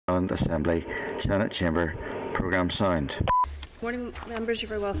Parliament Assembly, Senate Chamber, Programme Sound. Morning members, you're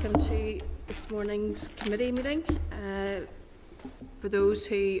very welcome to this morning's committee meeting. For those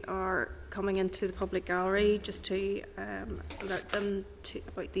who are coming into the public gallery, just to alert them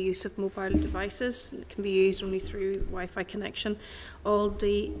about the use of mobile devices. It can be used only through Wi-Fi connection. All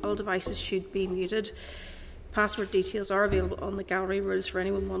devices should be muted. Password details are available on the gallery rules for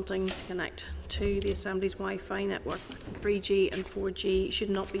anyone wanting to connect to the Assembly's Wi-Fi network. 3G and 4G should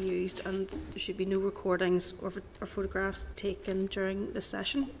not be used, and there should be no recordings or photographs taken during the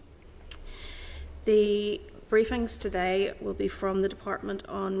session. The briefings today will be from the Department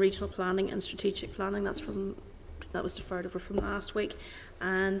on Regional Planning and Strategic Planning. That was deferred over from last week,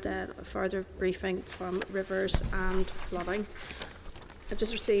 and a further briefing from Rivers and Flooding. I've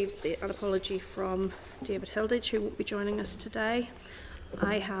just received an apology from David Hilditch, who won't be joining us today.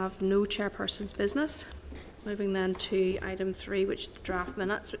 I have no chairperson's business. Moving then to item 3, which is the draft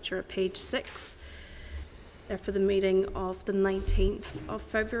minutes, which are at page 6. They're for the meeting of the 19th of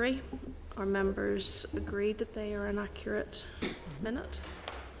February. Our members agreed that they are an accurate minute.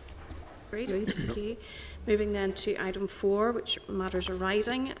 Agreed. Thank you. Moving then to item 4, which matters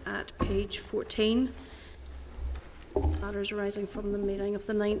arising at page 14. Matters arising from the meeting of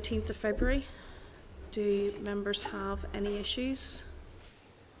the 19th of February. Do members have any issues?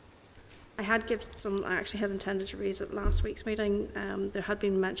 I actually had intended to raise at last week's meeting. There had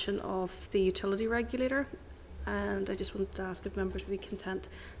been mention of the utility regulator, and I just wanted to ask if members would be content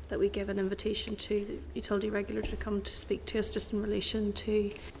that we give an invitation to the utility regulator to come to speak to us just in relation to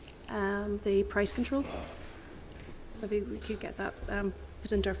the price control. Maybe we could get that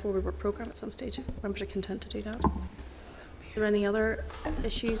put into our forward work programme at some stage if members are content to do that. Are there any other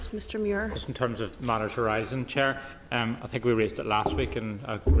issues, Mr Muir? Just in terms of matters arising, Chair, I think we raised it last week and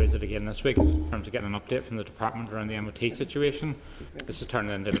I'll raise it again this week in terms of getting an update from the Department around the MOT situation. This is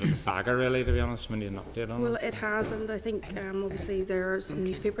turning into a bit of a saga, really, to be honest. We need an update on it. Well, it has, and I think obviously some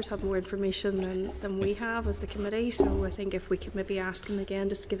newspapers have more information than we have as the committee, so I think if we could maybe ask them again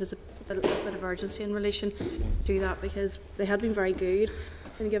just to give us a bit of urgency in relation to that, because they had been very good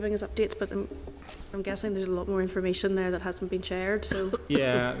in giving us updates, but I'm guessing there's a lot more information there that hasn't been shared. So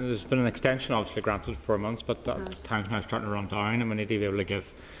yeah, there's been an extension obviously granted for 4 months, but that time's now starting to run down, and we need to be able to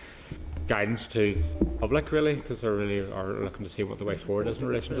give guidance to the public, really, because they really are looking to see what the way forward is in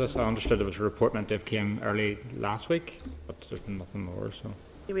relation to this. I understood there was a report meant to have came early last week, but there's been nothing more. So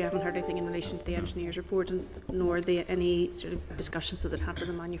we haven't heard anything in relation to the engineer's report, and nor any sort of discussions that they'd had with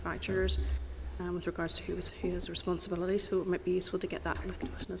the manufacturers with regards to who has responsibility. So it might be useful to get that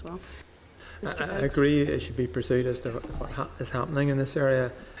information as well. I agree it should be pursued as to what is happening in this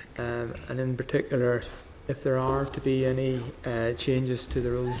area, and in particular if there are to be any changes to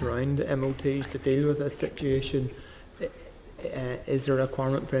the rules around MOTs to deal with this situation. Is there a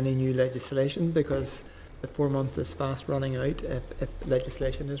requirement for any new legislation, because the 4 month is fast running out if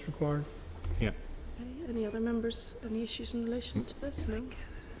legislation is required? Yeah. Okay. Any other members, any issues in relation to this? No?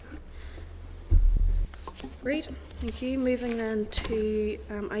 Great, thank you. Moving then to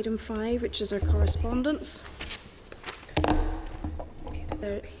item 5, which is our correspondence.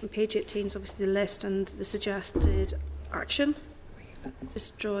 There, on page 18 is obviously the list and the suggested action.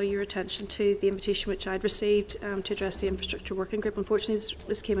 Just draw your attention to the invitation which I'd received to address the infrastructure working group. Unfortunately,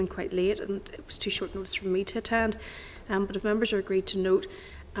 this came in quite late and it was too short notice for me to attend. But if members are agreed to note,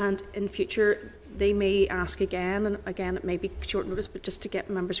 and in future they may ask again, and again it may be short notice, but just to get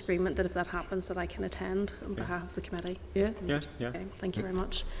members' agreement that if that happens that I can attend on behalf of the committee. Yeah. Okay, thank you very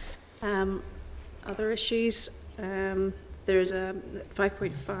much. Other issues, there's a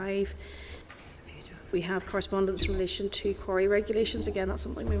 5.5. We have correspondence in relation to quarry regulations. Again, that's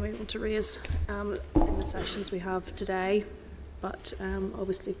something we might want to raise in the sessions we have today. But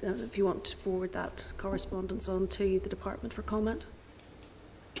obviously, if you want to forward that correspondence on to the department for comment.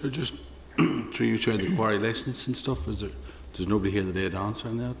 So just through you, Chair, the quarry licence and stuff, there's nobody here today to answer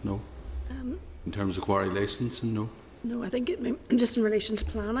on that? No? In terms of quarry licensing, no? No, I think it may, just in relation to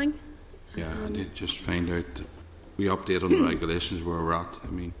planning. Yeah, I need to just find out that we update on the regulations where we're at.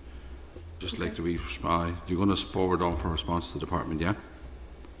 I mean, just okay. Like to be, you're going to forward on for response to the department, yeah?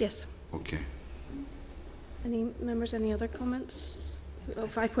 Yes. Okay. Any members, any other comments?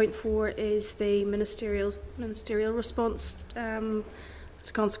 5.4 is the ministerial response as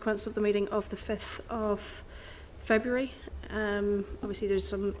a consequence of the meeting of the 5th of February. Obviously there's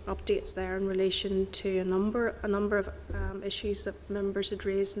some updates there in relation to a number of issues that members had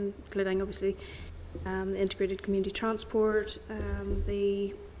raised, including obviously the integrated community transport,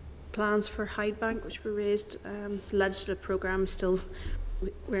 the plans for Hydebank which were raised. The legislative programme is still,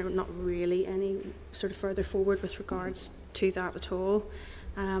 we're not really any sort of further forward with regards to that at all.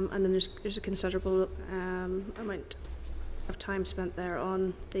 and then there's a considerable amount of time spent there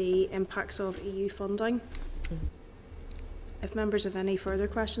on the impacts of EU funding. If members have any further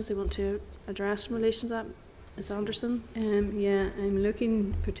questions they want to address in relation to that, Ms. Anderson? Yeah, I'm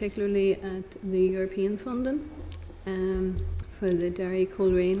looking particularly at the European funding for the Derry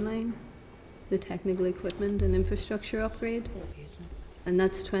Coleraine line, the technical equipment and infrastructure upgrade. And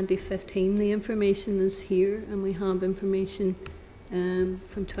that's 2015. The information is here, and we have information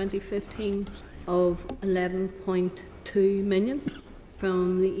from 2015 of 11.2 million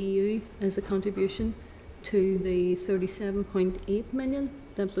from the EU as a contribution to the 37.8 million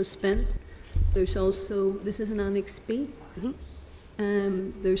that was spent. There's also, this is an Annex B,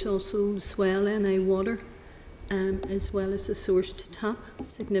 there's also Swell NI Water, as well as the Source to Tap,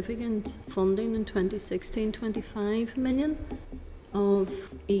 significant funding in 2016, 25 million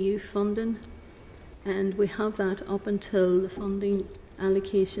of EU funding, and we have that up until the funding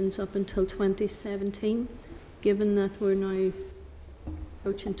allocations up until 2017, given that we're now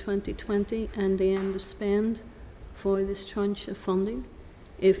approaching 2020 and the end of spend for this tranche of funding.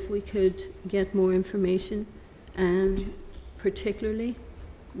 If we could get more information, particularly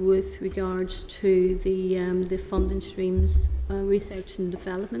with regards to the funding streams, research and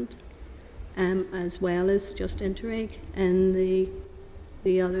development, as well as just Interreg and the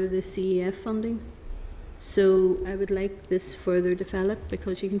CEF funding. So I would like this further developed,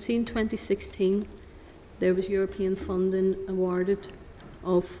 because you can see in 2016 there was European funding awarded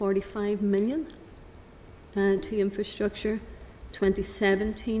of 45 million to infrastructure.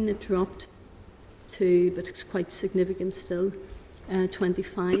 2017 it dropped to, but it's quite significant still,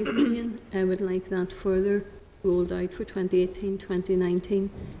 25 million. I would like that further rolled out for 2018, 2019,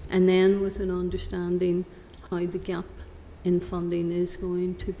 and then with an understanding how the gap in funding is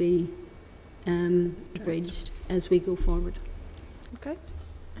going to be bridged as we go forward. Okay.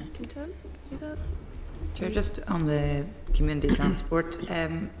 Content? Chair, just on the community transport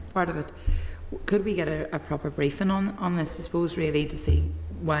part of it, could we get a proper briefing on this, I suppose, really, to see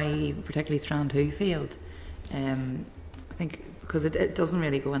why particularly Strand 2 failed? I think because it doesn't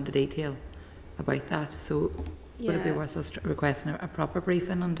really go into detail about that, so would it be worth us requesting a proper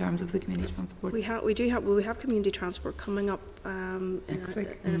briefing in terms of the community transport? We have community transport coming up in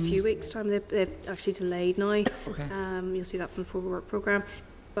a few weeks' time. They've actually delayed now. Okay. You'll see that from the Forward Work programme.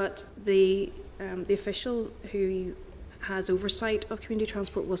 But the official who has oversight of community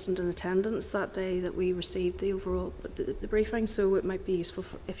transport wasn't in attendance that day that we received the overall the briefing, so it might be useful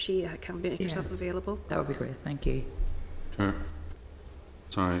if she can make herself available. That would be great, thank you. Sure.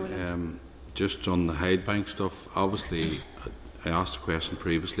 Sorry, just on the Hyde Bank stuff, obviously I asked a question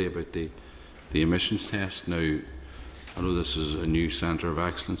previously about the emissions test. Now, I know this is a new centre of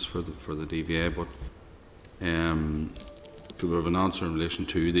excellence for the DVA, but do we have an answer in relation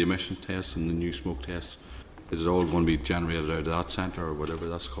to the emissions test and the new smoke test? Is it all going to be generated out of that centre or whatever?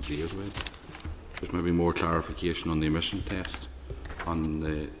 That's a couple of years away. There's maybe more clarification on the emission test, on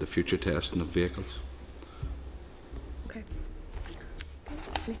the future testing of vehicles. Okay.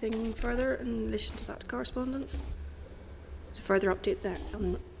 Anything further in relation to that correspondence? There's a further update there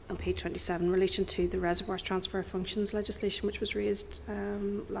on page 27 in relation to the reservoirs transfer functions legislation, which was raised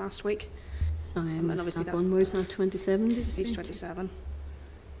last week. And obviously that's where's that, 27? Did you say? Page 27.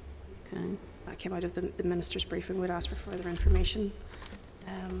 Okay. That came out of the minister's briefing. We'd asked for further information,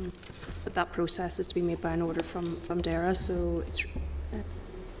 but that process is to be made by an order from DERA, so it's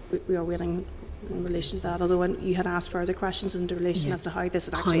we are waiting in relation to that. Although you had asked further questions in relation as to how this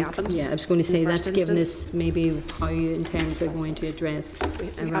had actually happened. Yeah, I was going to say that's given us maybe how in terms we're going to address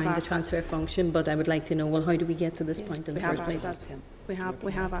around the transfer function, but I would like to know, well, how do we get to this point in the first place? We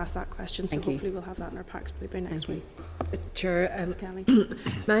have asked that question, so hopefully we'll have that in our packs by next week. Chair,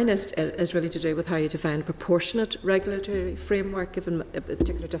 mine is really to do with how you define a proportionate regulatory framework, given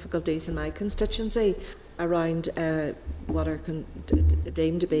particular difficulties in my constituency around what are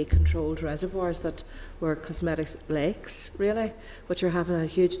deemed to be controlled reservoirs that were cosmetic lakes, really, which are having a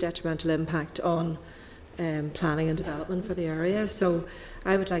huge detrimental impact on planning and development for the area. So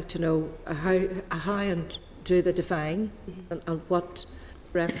I would like to know how and do they define and what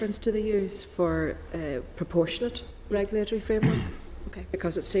reference do they use for proportionate regulatory framework? Okay.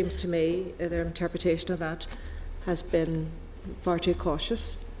 Because it seems to me their interpretation of that has been far too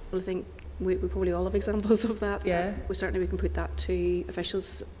cautious. Well, I think we probably all have examples of that. Yeah. We can put that to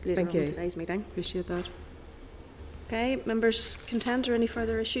officials later on in today's meeting. Appreciate that. Okay, members content or any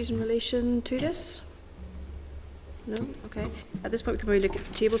further issues in relation to this? No? Okay. At this point, we can really look at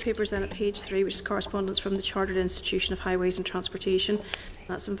the table papers then at page 3, which is correspondence from the Chartered Institution of Highways and Transportation.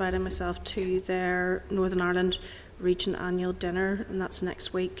 That's inviting myself to their Northern Ireland Region annual dinner, and that's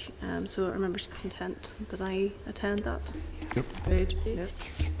next week. So are members content that I attend that? Great. Yep.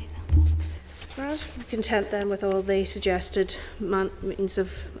 Right. I'm content then with all the suggested means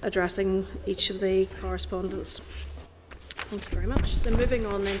of addressing each of the correspondence. Thank you very much. Then moving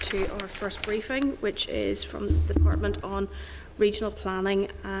on then to our first briefing, which is from the Department on Regional Planning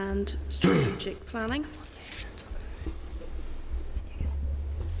and Strategic Planning.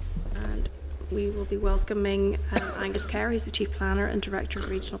 And we will be welcoming Angus Kerr, who's the Chief Planner and Director of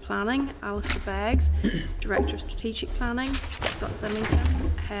Regional Planning, Alistair Beggs, Director of Strategic Planning, Scott Symington,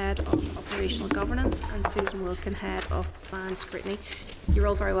 Head of Operational Governance, and Susan Wilkin, Head of Plan Scrutiny. You're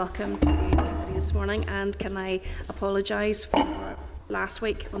all very welcome to the committee this morning, and can I apologise for last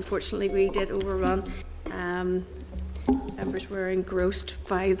week? Unfortunately, we did overrun. Members were engrossed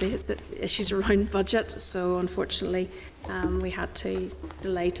by the issues around budget, so unfortunately we had to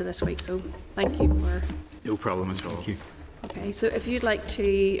delay to this week, so thank you for... No problem at all. Thank you. Okay, so if you'd like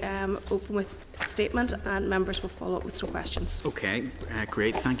to open with a statement, and members will follow up with some questions. Okay,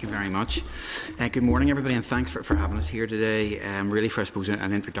 great. Thank you very much. Good morning, everybody, and thanks for having us here today. Really, for I suppose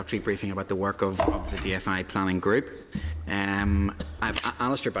an introductory briefing about the work of the DFI Planning Group. I've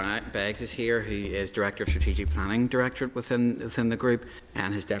Alistair Beggs is here, who is Director of Strategic Planning Directorate within the group,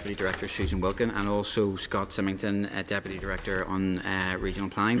 and his Deputy Director Susan Wilkin, and also Scott Symington, Deputy Director on Regional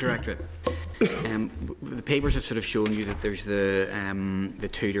Planning Directorate. The papers have sort of shown you that there's the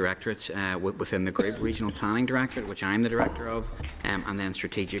two directorates within the group: Regional Planning Directorate, which I'm the director of, and then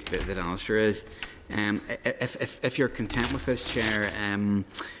Strategic that Alistair is. If you're content with this, Chair,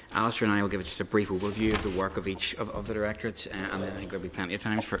 Alistair and I will give just a brief overview of the work of each of the directorates, and then I think there'll be plenty of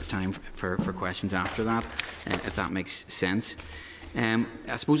time for questions after that, if that makes sense.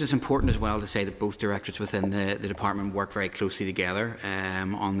 I suppose it's important as well to say that both directorates within the department work very closely together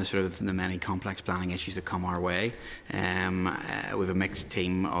on the sort of the many complex planning issues that come our way. We have a mixed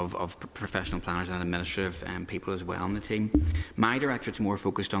team of professional planners and administrative people as well in the team. My directorate's more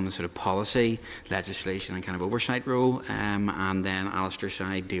focused on the sort of policy, legislation and kind of oversight role, and then Alistair's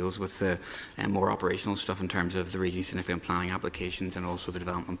side deals with the more operational stuff in terms of the region significant planning applications and also the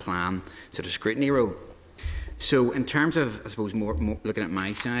development plan sort of scrutiny role. So in terms of, I suppose, more looking at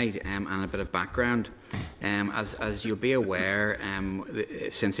my side and a bit of background, as you'll be aware,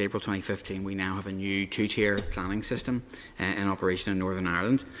 since April 2015 we now have a new two-tier planning system in operation in Northern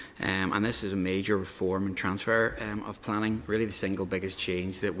Ireland, and this is a major reform and transfer of planning, really the single biggest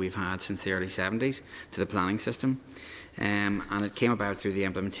change that we've had since the early 70s to the planning system, and it came about through the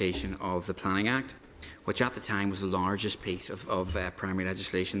implementation of the Planning Act, which at the time was the largest piece of primary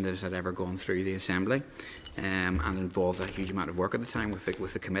legislation that had ever gone through the Assembly, and involved a huge amount of work at the time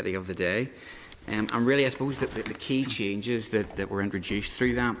with the committee of the day. And really, I suppose that the key changes that were introduced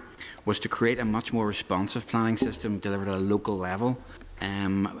through that was to create a much more responsive planning system delivered at a local level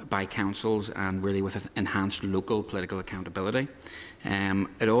by councils, and really with enhanced local political accountability.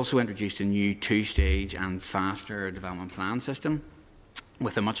 It also introduced a new two-stage and faster development plan system,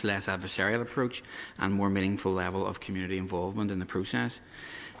 with a much less adversarial approach and more meaningful level of community involvement in the process.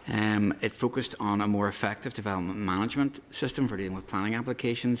 It focused on a more effective development management system for dealing with planning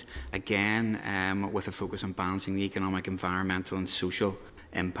applications, again with a focus on balancing the economic, environmental and social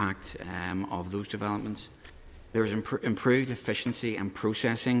impact of those developments. There was improved efficiency and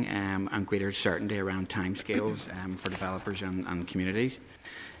processing and greater certainty around timescales for developers and communities.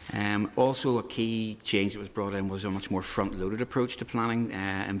 Also, a key change that was brought in was a much more front-loaded approach to planning,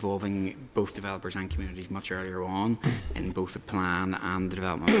 involving both developers and communities much earlier on in both the plan and the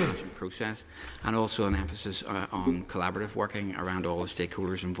development management process, and also an emphasis on collaborative working around all the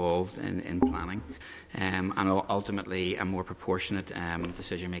stakeholders involved in planning, and ultimately a more proportionate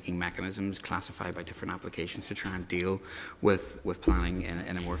decision-making mechanisms classified by different applications to try and deal with planning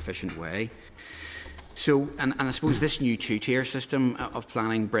in a more efficient way. So, and I suppose this new two-tier system of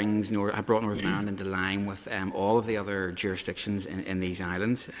planning brought Northern Ireland into line with all of the other jurisdictions in these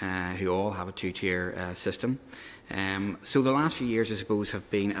islands, who all have a two-tier system. So the last few years, I suppose, have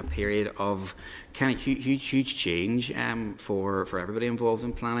been a period of kind of huge change for everybody involved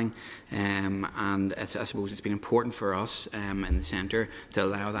in planning, and I suppose it's been important for us in the centre to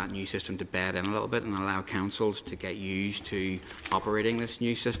allow that new system to bed in a little bit and allow councils to get used to operating this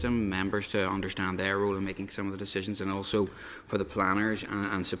new system, members to understand their role role in making some of the decisions, and also for the planners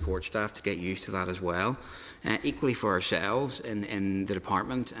and support staff to get used to that as well. Equally for ourselves in the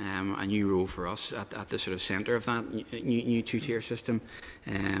department, a new role for us at the sort of centre of that new two-tier system,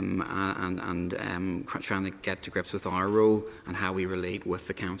 and trying to get to grips with our role and how we relate with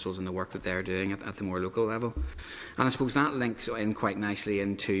the councils and the work that they're doing at the more local level. And I suppose that links in quite nicely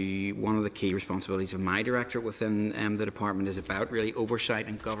into one of the key responsibilities of my directorate within the department is about really oversight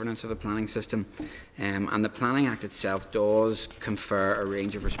and governance of the planning system. And the Planning Act itself does confer a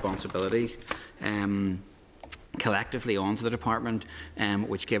range of responsibilities collectively onto the department,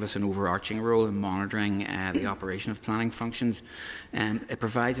 which give us an overarching role in monitoring the operation of planning functions. It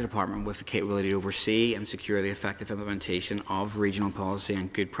provides the department with the capability to oversee and secure the effective implementation of regional policy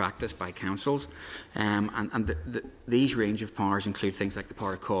and good practice by councils. These range of powers include things like the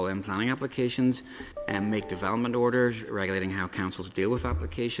power to call in planning applications, make development orders, regulating how councils deal with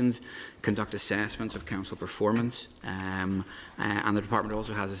applications, conduct assessments of council performance, and the department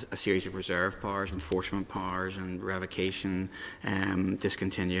also has a series of reserve powers, enforcement powers, and revocation,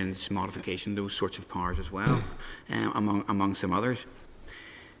 discontinuance, modification, those sorts of powers as well, among some others.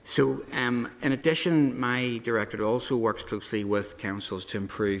 So, in addition, my directorate also works closely with councils to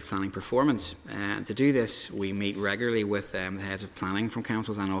improve planning performance. To do this, we meet regularly with the heads of planning from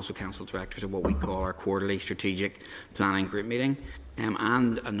councils and also council directors at what we call our quarterly strategic planning group meeting,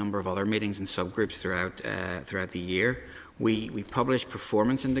 and a number of other meetings and subgroups throughout the year. We publish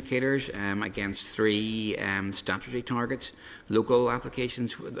performance indicators against 3 statutory targets. Local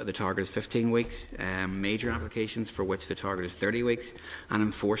applications, the target is 15 weeks. Major applications, for which the target is 30 weeks. And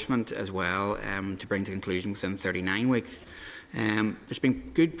enforcement as well, to bring to conclusion within 39 weeks. There's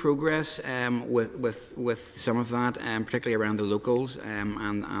been good progress with some of that, particularly around the locals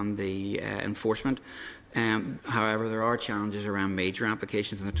and the enforcement. However, there are challenges around major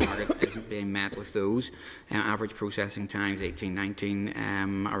applications, and the target isn't being met with those. Average processing times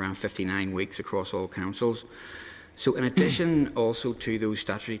 18-19, around 59 weeks across all councils. So in addition also to those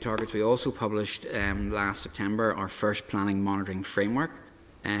statutory targets, we also published last September our first planning monitoring framework,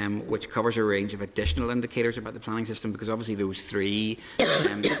 which covers a range of additional indicators about the planning system, because obviously those 3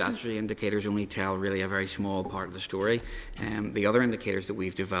 statutory indicators only tell really a very small part of the story. The other indicators that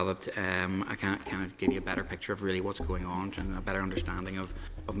we've developed I kind of give you a better picture of really what's going on and a better understanding of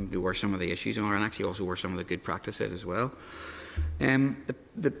where some of the issues are, and actually also where some of the good practices as well.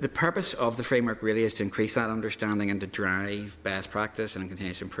 The purpose of the framework really is to increase that understanding and to drive best practice and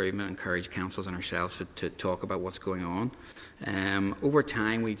continuous improvement, encourage councils and ourselves to talk about what's going on. Over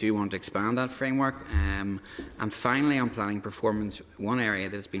time, we do want to expand that framework. And finally, on planning performance, one area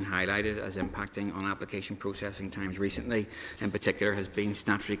that has been highlighted as impacting on application processing times recently, in particular, has been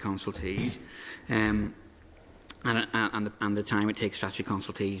statutory consultees. And the time it takes statutory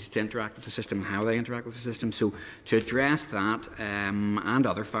consultees to interact with the system and how they interact with the system. So to address that and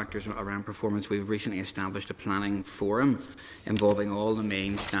other factors around performance, we've recently established a planning forum involving all the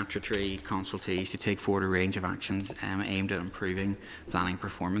main statutory consultees to take forward a range of actions aimed at improving planning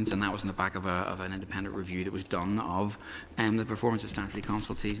performance. And that was in the back of an independent review that was done of the performance of statutory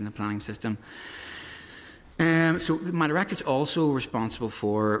consultees in the planning system. So my directorate is also responsible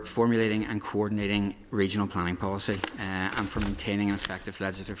for formulating and coordinating regional planning policy and for maintaining an effective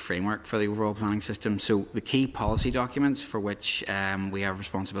legislative framework for the overall planning system. So the key policy documents for which we have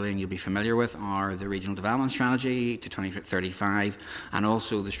responsibility, and you'll be familiar with, are the Regional Development Strategy to 2035 and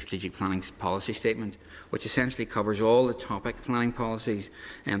also the Strategic Planning Policy Statement, which essentially covers all the topic planning policies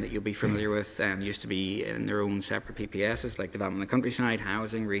that you'll be familiar with and used to be in their own separate PPSs, like development in the countryside,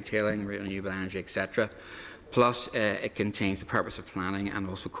 housing, retailing, renewable energy, etc. Plus, it contains the purpose of planning and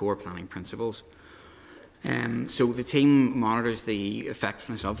also core planning principles. So the team monitors the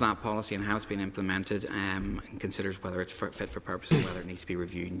effectiveness of that policy and how it's been implemented and considers whether it's fit for purpose and whether it needs to be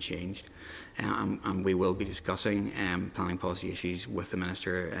reviewed and changed. And we will be discussing planning policy issues with the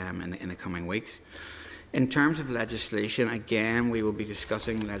Minister in the coming weeks. In terms of legislation, again, we will be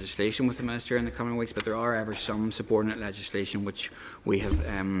discussing legislation with the Minister in the coming weeks, but there are ever some subordinate legislation which we have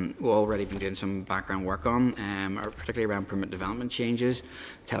already been doing some background work on, particularly around permit development changes,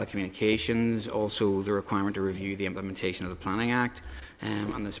 telecommunications, also the requirement to review the implementation of the Planning Act,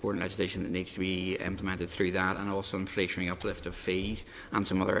 and the subordinate legislation that needs to be implemented through that, and also inflationary uplift of fees and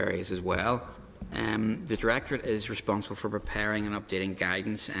some other areas as well. The Directorate is responsible for preparing and updating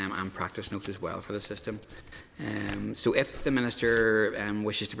guidance and practice notes as well for the system. So if the Minister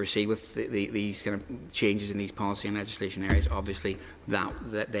wishes to proceed with these kind of changes in these policy and legislation areas, obviously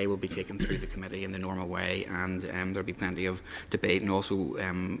that they will be taken through the committee in the normal way, and there will be plenty of debate and also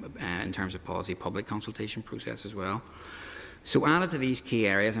in terms of policy public consultation process as well. So added to these key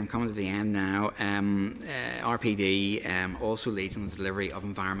areas, I'm coming to the end now, RPD also leads on the delivery of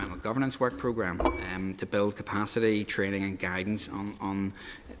environmental governance work programme to build capacity, training and guidance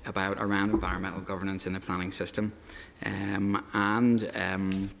around environmental governance in the planning system. The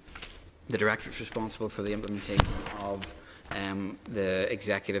Director is responsible for the implementation of the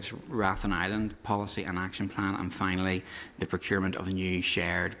Executive's Rathlin Island Policy and Action Plan, and finally the procurement of a new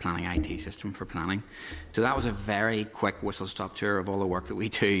shared planning IT system for planning. So that was a very quick whistle-stop tour of all the work that we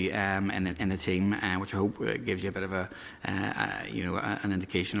do in the team, which I hope gives you a bit of an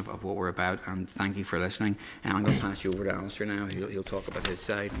indication of what we're about. And thank you for listening. And I'm going to pass you over to Alistair now. He'll talk about his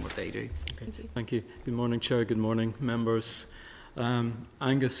side and what they do. Okay. Thank you. Good morning, Chair. Good morning, members.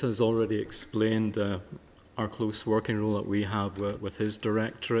 Angus has already explained our close working role that we have with his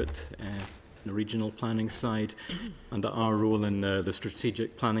directorate in the regional planning side, and that our role in the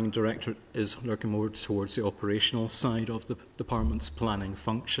strategic planning directorate is looking more towards the operational side of the department's planning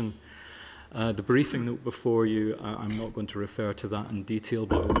function. The briefing note before you, I'm not going to refer to that in detail,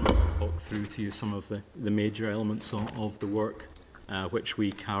 but I will talk through to you some of the major elements of the work which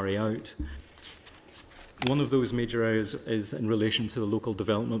we carry out. One of those major areas is in relation to the local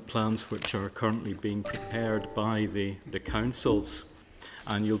development plans, which are currently being prepared by the councils.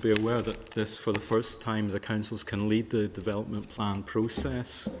 And you'll be aware that this, for the first time, the councils can lead the development plan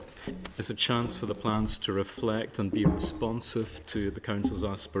process. It's a chance for the plans to reflect and be responsive to the council's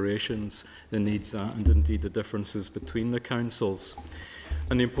aspirations, the needs, and indeed the differences between the councils.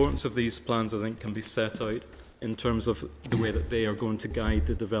 And the importance of these plans, I think, can be set out in terms of the way that they are going to guide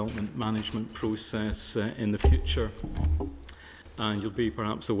the development management process in the future. And you'll be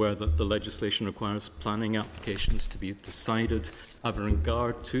perhaps aware that the legislation requires planning applications to be decided having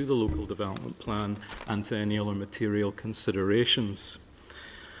regard to the local development plan and to any other material considerations.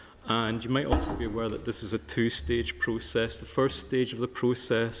 And you might also be aware that this is a two-stage process. The first stage of the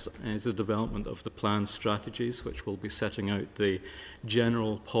process is the development of the plan strategies, which will be setting out the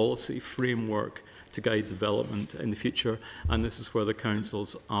general policy framework to guide development in the future, and this is where the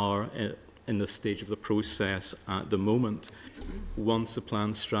councils are in this stage of the process at the moment. Once the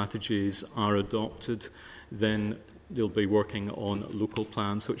plan strategies are adopted, then they'll be working on local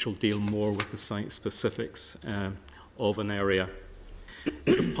plans which will deal more with the site specifics of an area.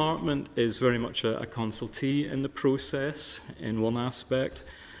 The department is very much a consultee in the process in one aspect,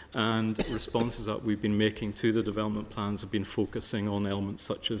 and responses that we've been making to the development plans have been focusing on elements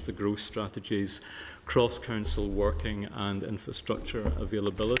such as the growth strategies, cross-council working and infrastructure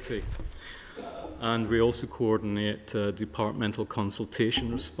availability. And we also coordinate departmental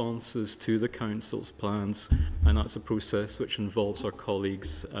consultation responses to the council's plans, and that's a process which involves our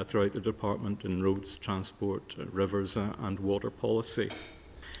colleagues throughout the department in roads, transport, rivers and water policy.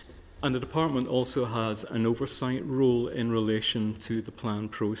 And the department also has an oversight role in relation to the plan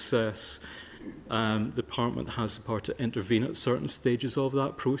process. The department has the power to intervene at certain stages of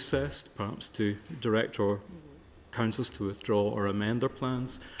that process, perhaps to direct our councils to withdraw or amend their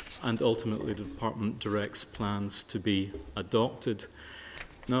plans, and ultimately the department directs plans to be adopted.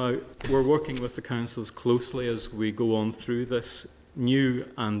 Now, we're working with the councils closely as we go on through this new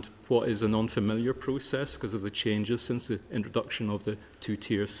and what is an unfamiliar process because of the changes since the introduction of the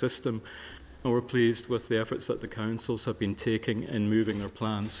two-tier system. And we're pleased with the efforts that the councils have been taking in moving their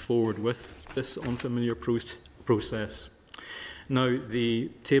plans forward with this unfamiliar process. Now,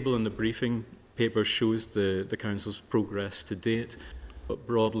 the table in the briefing paper shows the council's progress to date, but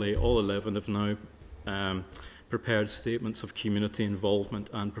broadly all 11 have now prepared statements of community involvement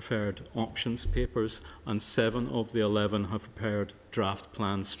and preferred options papers, and 7 of the 11 have prepared draft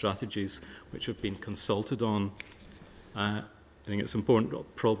plan strategies which have been consulted on. I think it's important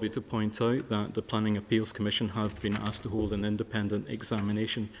probably to point out that the Planning Appeals Commission have been asked to hold an independent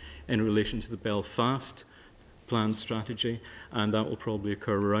examination in relation to the Belfast plan strategy, and that will probably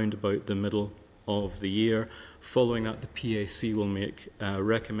occur around about the middle of the year. Following that, the PAC will make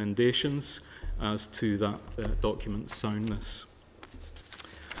recommendations as to that document's soundness.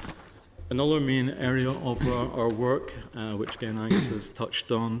 Another main area of our work, which again Angus has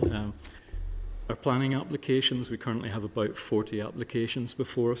touched on, our planning applications. We currently have about 40 applications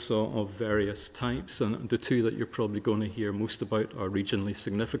before us of various types, and the two that you're probably going to hear most about are regionally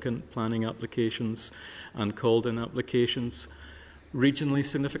significant planning applications and called-in applications. Regionally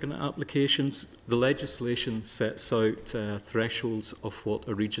significant applications, the legislation sets out thresholds of what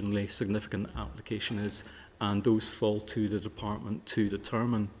a regionally significant application is, and those fall to the department to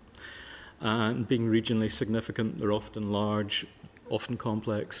determine. And being regionally significant, they're often large, often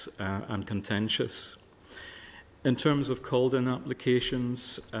complex and contentious. In terms of called-in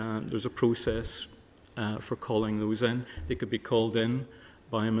applications, there's a process for calling those in. They could be called in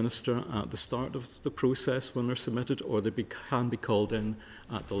by a minister at the start of the process when they're submitted, or they can be called in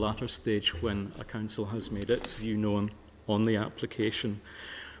at the latter stage when a council has made its view known on the application.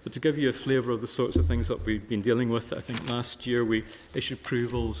 But to give you a flavour of the sorts of things that we've been dealing with, I think last year we issued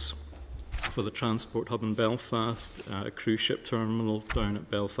approvals for the transport hub in Belfast, a cruise ship terminal down at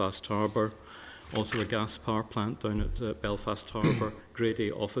Belfast Harbour, also a gas power plant down at Belfast Harbour, Grade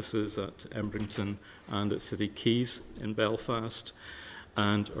A offices at Embrington and at City Quays in Belfast,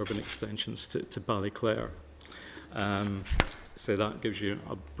 and urban extensions to Ballyclare. So that gives you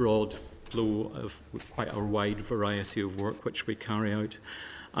a broad flow of quite a wide variety of work which we carry out.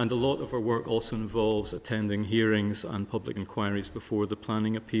 And a lot of our work also involves attending hearings and public inquiries before the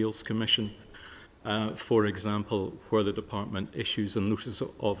Planning Appeals Commission. For example, where the department issues a notice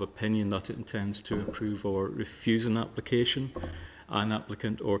of opinion that it intends to approve or refuse an application, an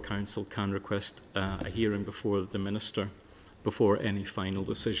applicant or council can request a hearing before the minister before any final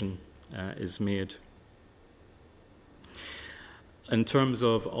decision is made. In terms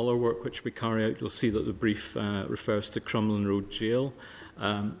of other work which we carry out, you'll see that the brief refers to Crumlin Road Jail.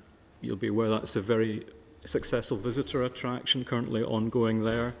 You'll be aware that's a very successful visitor attraction currently ongoing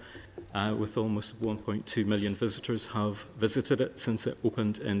there, with almost 1.2 million visitors have visited it since it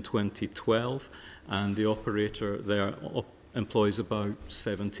opened in 2012, and the operator there employs about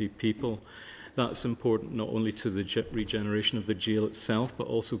 70 people. That's important not only to the regeneration of the jail itself, but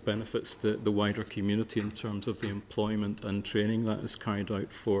also benefits the wider community in terms of the employment and training that is carried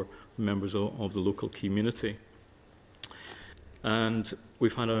out for members of the local community. And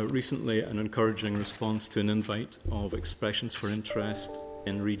we've had recently an encouraging response to an invite of expressions for interest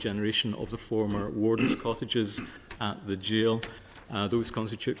in regeneration of the former wardens' cottages at the jail. Those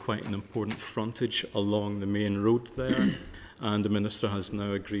constitute quite an important frontage along the main road there, and the Minister has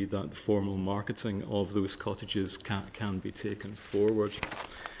now agreed that the formal marketing of those cottages can be taken forward.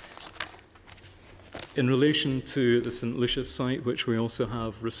 In relation to the St Lucia's site, which we also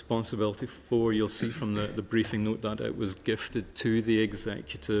have responsibility for, you'll see from the briefing note that it was gifted to the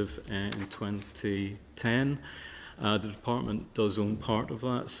Executive in 2010. The Department does own part of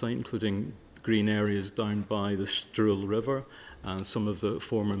that site, including green areas down by the Struel River and some of the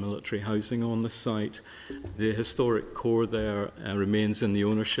former military housing on the site. The historic core there remains in the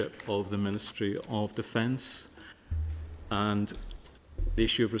ownership of the Ministry of Defence, and the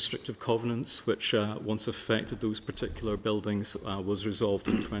issue of restrictive covenants, which once affected those particular buildings, was resolved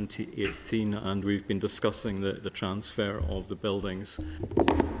in 2018, and we've been discussing the transfer of the buildings to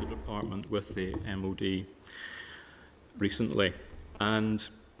the Department with the MOD recently. And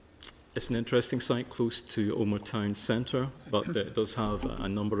it's an interesting site close to Omer Town Centre, but it does have a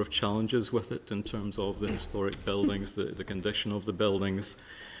number of challenges with it in terms of the historic buildings, the condition of the buildings,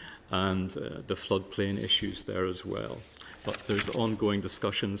 and the floodplain issues there as well. But there's ongoing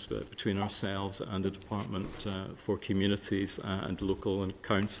discussions between ourselves and the Department for Communities and local and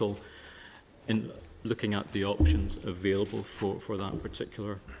council in looking at the options available for that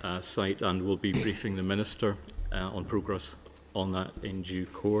particular site, and we'll be briefing the Minister on progress on that in due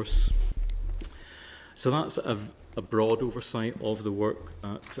course. So that's a broad oversight of the work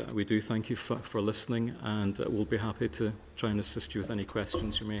that we do. Thank you for listening, and we'll be happy to try and assist you with any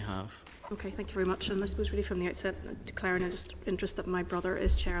questions you may have. Okay, thank you very much. And I suppose really from the outset, declaring just interest that my brother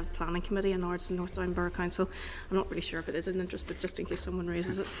is chair of the Planning Committee in Ardson North Down Borough Council. I'm not really sure if it is an interest, but just in case someone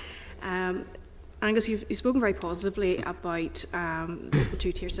raises it. Angus, you've spoken very positively about the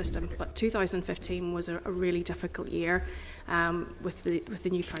two-tier system, but 2015 was a really difficult year with the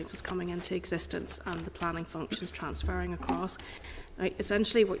new councils coming into existence and the planning functions transferring across. Now,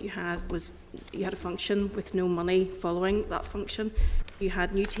 essentially what you had was you had a function with no money following that function. You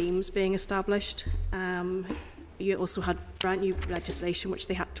had new teams being established. You also had brand new legislation which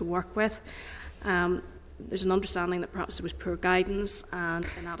they had to work with. There's an understanding that perhaps there was poor guidance and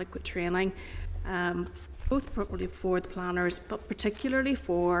inadequate training, both probably for the planners, but particularly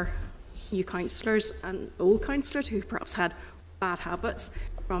for new councillors and old councillors who perhaps had bad habits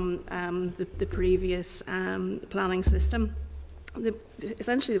from the previous planning system.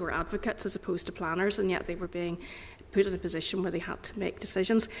 Essentially, they were advocates as opposed to planners, and yet they were being put in a position where they had to make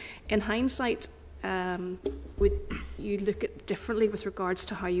decisions. In hindsight, would you look at differently with regards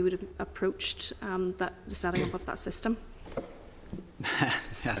to how you would have approached the setting up of that system?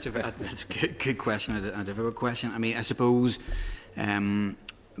 That's a good question, a difficult question. I mean, I suppose,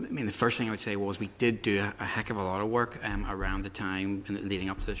 the first thing I would say was we did do a heck of a lot of work around the time leading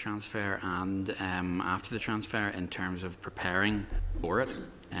up to the transfer and after the transfer in terms of preparing for it.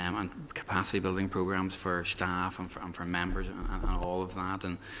 and capacity building programs for staff and for members and all of that,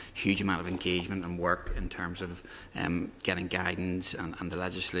 and huge amount of engagement and work in terms of getting guidance and the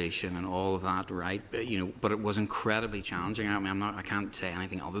legislation and all of that right. But it was incredibly challenging. I mean, I can't say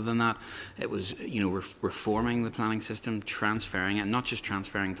anything other than that. It was reforming the planning system, transferring it, not just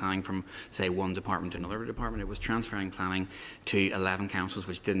transferring planning from say one department to another department. It was transferring planning to 11 councils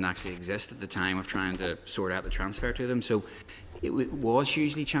which didn't actually exist at the time of trying to sort out the transfer to them. So it was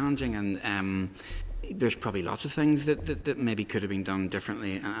hugely challenging, and there's probably lots of things that maybe could have been done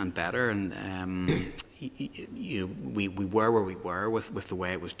differently and better. And we were where we were with the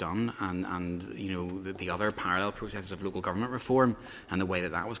way it was done, and the other parallel processes of local government reform and the way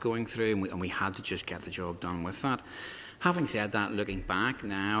that was going through, and we had to just get the job done with that. Having said that, looking back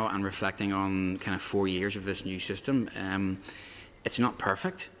now and reflecting on kind of 4 years of this new system, it's not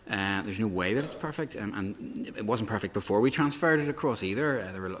perfect. There's no way that it's perfect, and it wasn't perfect before we transferred it across either.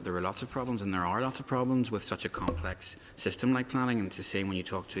 There were lots of problems, and there are lots of problems with such a complex system like planning. And it's the same when you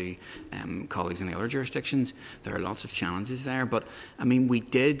talk to colleagues in the other jurisdictions. There are lots of challenges there. But I mean, we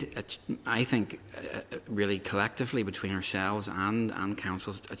did, I think, really collectively between ourselves and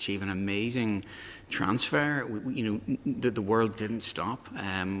councils, achieve an amazing transfer. The world didn't stop.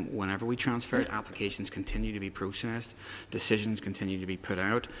 Whenever we transferred, applications continue to be processed, decisions continue to be put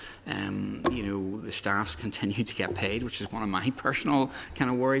out. The staffs continue to get paid, which is one of my personal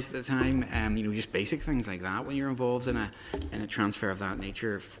kind of worries at the time. Just basic things like that when you're involved in a transfer of that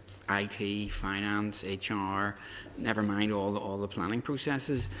nature, of IT, finance, HR, never mind all the planning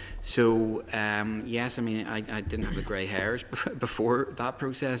processes. So yes, I mean, I didn't have the grey hairs before that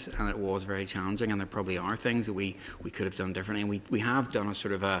process, and it was very challenging, and there probably are things that we could have done differently. And we have done a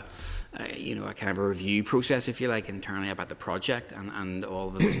sort of a kind of a review process, if you like, internally about the project and all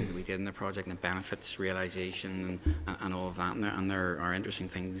the things that we did in the project, and the benefits realisation and all of that. And there are interesting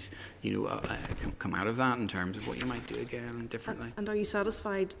things, come out of that in terms of what you might do again differently. And are you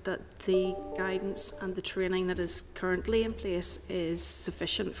satisfied that the guidance and the training that is currently in place is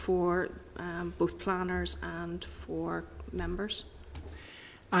sufficient for both planners and for members?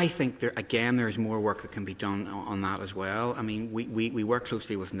 I think there is more work that can be done on that as well. I mean, we work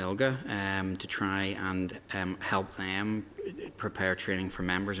closely with NILGA to try and help them prepare training for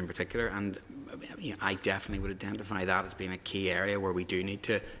members in particular, and I definitely would identify that as being a key area where we do need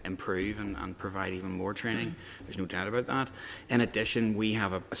to improve and provide even more training. There's no doubt about that. In addition, we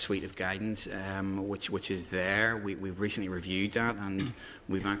have a suite of guidance which is there. We've recently reviewed that, and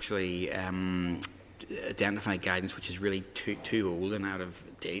we've actually identified guidance which is really too old and out of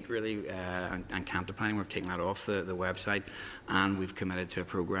date, really, and can't apply. We've taken that off the website, and we've committed to a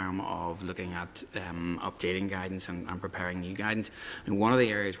programme of looking at updating guidance and preparing new guidance. And one of the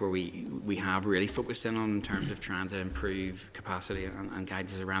areas where we have really focused in on in terms of trying to improve capacity and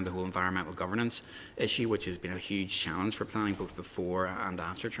guidance is around the whole environmental governance issue, which has been a huge challenge for planning both before and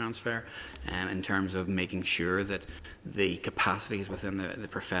after transfer, in terms of making sure that the capacities within the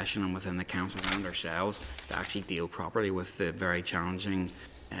profession and within the councils and ourselves to actually deal properly with the very challenging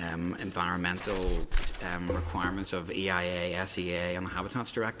environmental requirements of EIA, SEA and the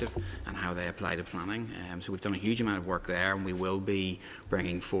Habitats Directive, and how they apply to planning. So we've done a huge amount of work there, and we will be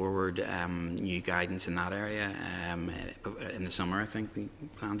bringing forward new guidance in that area in the summer. I think we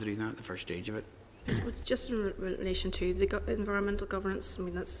plan to do that at the first stage of it. Just in relation to the environmental governance, I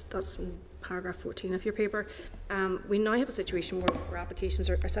mean, that's in paragraph 14 of your paper. We now have a situation where applications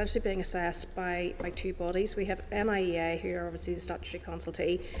are essentially being assessed by two bodies. We have NIEA, who are obviously the statutory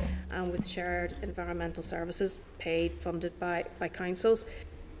consultee, with shared environmental services paid, funded by councils.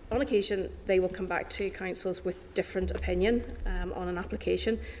 On occasion, they will come back to councils with different opinion on an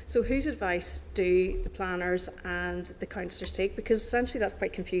application. So whose advice do the planners and the councillors take? Because essentially that's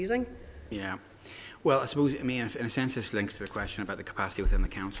quite confusing. Yeah. Well, I suppose, in a sense, this links to the question about the capacity within the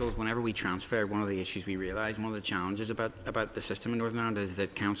councils. Whenever we transfer, one of the issues we realise, one of the challenges about the system in Northern Ireland is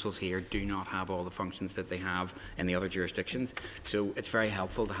that councils here do not have all the functions that they have in the other jurisdictions. So it's very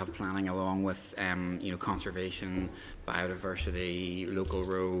helpful to have planning along with, conservation, biodiversity, local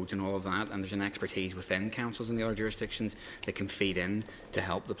roads and all of that. And there's an expertise within councils in the other jurisdictions that can feed in to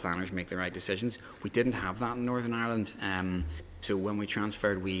help the planners make the right decisions. We didn't have that in Northern Ireland. So when we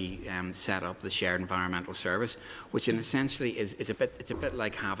transferred, we set up the shared environmental service, which in essentially is a bit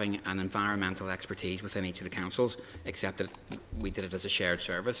like having an environmental expertise within each of the councils, except that we did it as a shared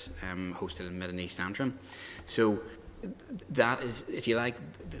service, hosted in Mid and East Antrim. So that is, if you like,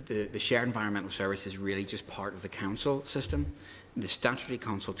 the shared environmental service is really just part of the council system. The statutory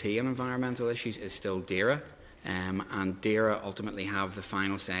consultee on environmental issues is still DERA. and DAERA ultimately have the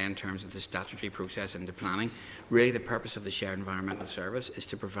final say in terms of the statutory process into planning. Really, the purpose of the Shared Environmental Service is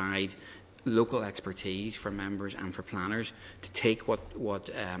to provide local expertise for members and for planners to take what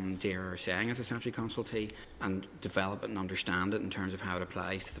DAERA are saying as a statutory consultee and develop it and understand it in terms of how it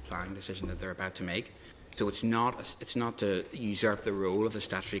applies to the planning decision that they're about to make. So it's not to usurp the role of the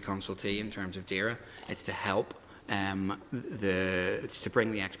statutory consultee in terms of DAERA. It's to help it's to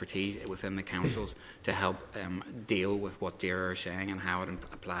bring the expertise within the councils to help deal with what DAERA are saying and how it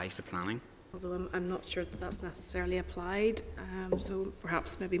applies to planning. Although I'm not sure that that's necessarily applied, so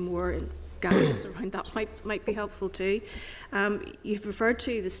perhaps maybe more guidance around that might be helpful too. You've referred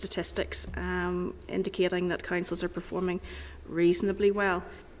to the statistics indicating that councils are performing reasonably well.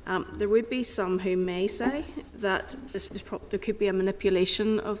 There would be some who may say that there could be a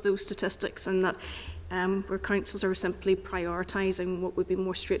manipulation of those statistics, and that where councils are simply prioritising what would be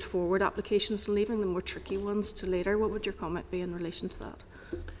more straightforward applications and leaving the more tricky ones to later. What would your comment be in relation to that?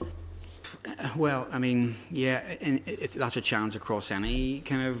 Well, I mean, yeah, that's a challenge across any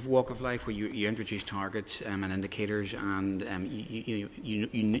kind of walk of life where you introduce targets and indicators, and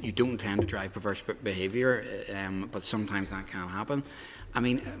you don't intend to drive perverse behaviour, but sometimes that can happen. I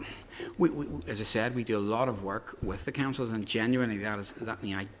mean, we, as I said, we do a lot of work with the councils, and genuinely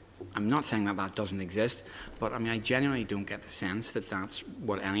I'm not saying that that doesn't exist, but I mean, I genuinely don't get the sense that that's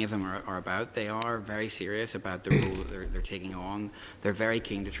what any of them are about. They are very serious about the role that they're taking on. They're very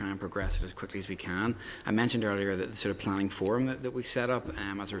keen to try and progress it as quickly as we can. I mentioned earlier that the sort of planning forum that we've set up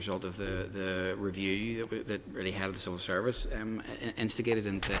as a result of the review that really head of the civil service instigated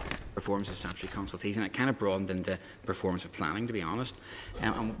into performance of statutory consultees, and it kind of broadened into performance of planning, to be honest.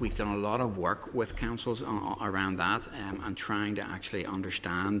 And we've done a lot of work with councils around that and trying to actually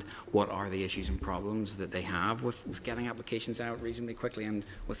understand what are the issues and problems that they have with getting applications out reasonably quickly and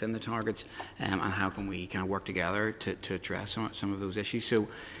within the targets, and how can we kind of work together to address some of those issues. So,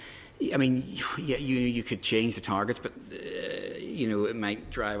 I mean, yeah, you could change the targets, but it might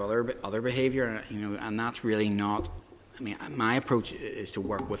drive other behaviour, and that's really not. I mean, my approach is to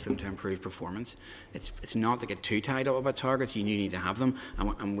work with them to improve performance. It's not to get too tied up about targets. You need to have them,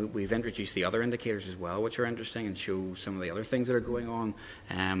 and we've introduced the other indicators as well, which are interesting and show some of the other things that are going on.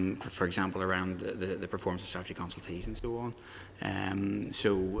 For example, around the performance of statutory consultees and so on.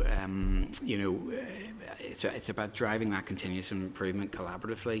 It's about driving that continuous improvement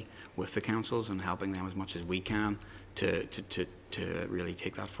collaboratively with the councils and helping them as much as we can to really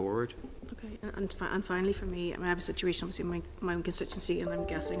take that forward. Okay, and finally for me, I have a situation obviously in my own constituency, and I'm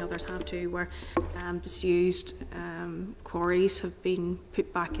guessing others have too, where disused quarries have been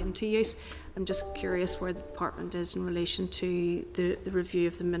put back into use. I'm just curious where the department is in relation to the review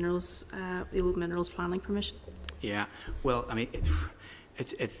of the minerals, the old minerals planning permission. Yeah, well, I mean,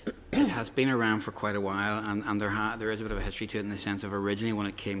 it has been around for quite a while, and there is a bit of a history to it in the sense of originally when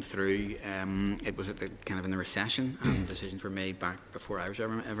it came through, it was at the kind of in the recession, and decisions were made back before I was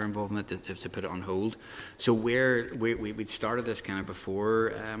ever involved in it to put it on hold. So we'd started this kind of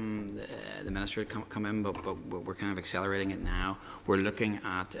before the minister had come in, but we're kind of accelerating it now. We're looking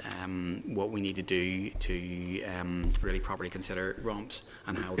at what we need to do to really properly consider ROMPs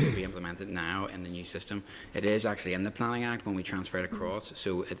and how it could be implemented now in the new system. It is actually in the Planning Act when we transfer it across.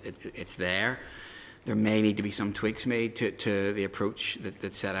 So it's there. There may need to be some tweaks made to the approach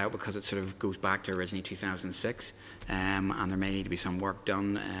that's set out, because it sort of goes back to originally 2006, and there may need to be some work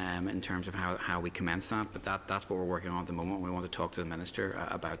done in terms of how we commence that. But that's what we're working on at the moment. We want to talk to the minister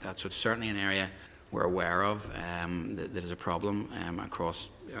about that. So it's certainly an area we're aware of that is a problem across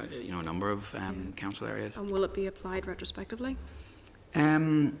a number of council areas. And will it be applied retrospectively?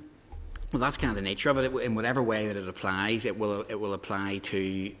 Well, that's kind of the nature of it. In whatever way that it applies, it will apply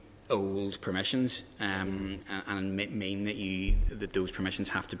to old permissions, and mean that those permissions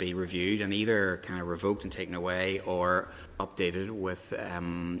have to be reviewed and either kind of revoked and taken away or updated with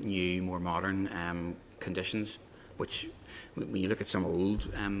new, more modern conditions. Which, when you look at some old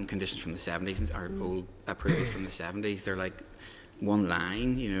conditions from the 70s or old approvals from the 70s, they're like one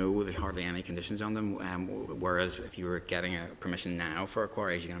line, there's hardly any conditions on them, whereas if you were getting a permission now for a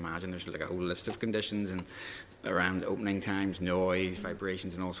quarry, as you can imagine, there's like a whole list of conditions and around opening times, noise,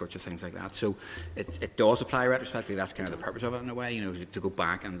 vibrations and all sorts of things like that. So it does apply retrospectively. That's kind of the purpose of it in a way, to go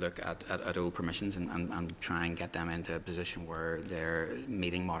back and look at old permissions and try and get them into a position where they're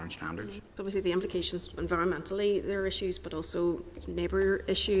meeting modern standards. So obviously the implications environmentally, there are issues, but also neighbour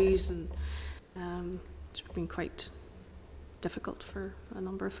issues, and it's been quite difficult for a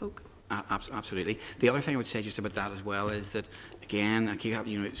number of folk. Absolutely. The other thing I would say just about that as well is that, again, I keep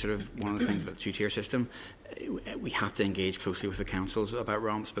having, it's sort of one of the things about the two-tier system. We have to engage closely with the councils about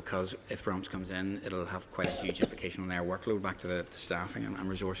ROMPs, because if ROMPs comes in, it'll have quite a huge implication on their workload, back to the staffing and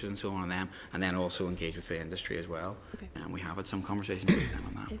resources and so on them, and then also engage with the industry as well. Okay. And we have had some conversations with them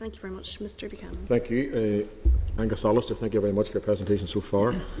on that. Okay, thank you very much, Mr. Buchanan. Thank you. Angus Allister, thank you very much for your presentation so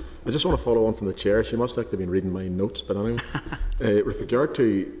far. I just want to follow on from the chair. She must have been reading my notes, but anyway, with regard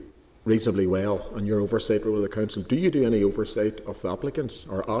to reasonably well and your oversight role of the council, do you do any oversight of the applicants,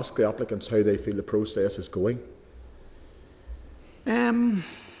 or ask the applicants how they feel the process is going?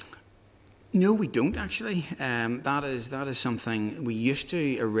 No, we don't actually. That is something we used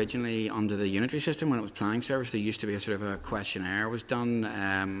to originally under the unitary system when it was planning service. There used to be a sort of a questionnaire was done,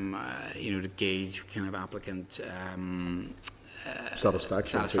 to gauge kind of applicant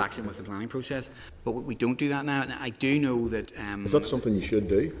satisfaction with the planning process, but we don't do that now. And I do know that is that something you should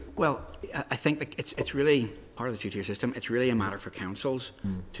do? Well, I think that it's really part of the two-tier system. It's really a matter for councils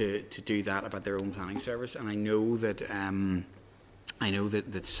to do that about their own planning service, and I know that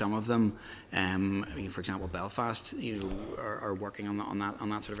that some of them, for example, Belfast, are working on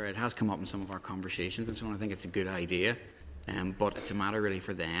that sort of area. It has come up in some of our conversations and so on. I think it's a good idea, but it's a matter really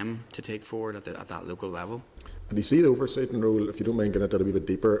for them to take forward at that local level. And you see the oversight and role, if you don't mind getting into it a wee bit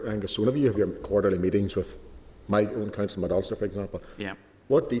deeper, Angus, so whenever you have your quarterly meetings with my own council, Mad Ulster, for example,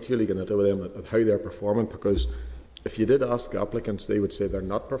 what detail are you getting into with them and how they're performing? Because if you did ask the applicants, they would say they're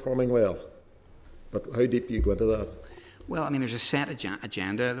not performing well. But how deep do you go into that? Well, I mean, there's a set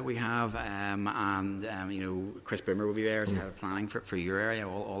agenda that we have, Chris Boomer will be there as head of planning for your area.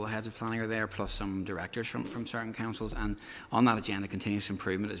 All the heads of planning are there, plus some directors from certain councils. And on that agenda, continuous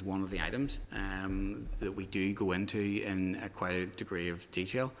improvement is one of the items that we do go into in quite a degree of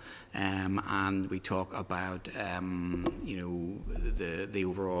detail. And we talk about, the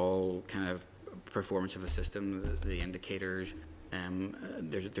overall kind of performance of the system, the indicators.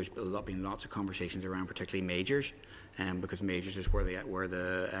 There's been lots of conversations around particularly majors, because majors is where the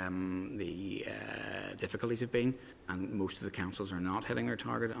difficulties have been, and most of the councils are not hitting their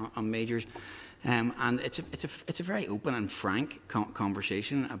target on majors. And it's a very open and frank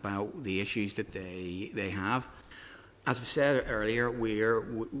conversation about the issues that they have. As I said earlier,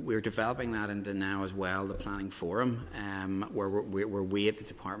 we're developing that into now as well the planning forum, where we at the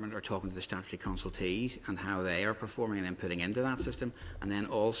department are talking to the statutory consultees and how they are performing and inputting into that system. And then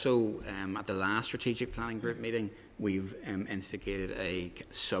also at the last strategic planning group meeting, we've instigated a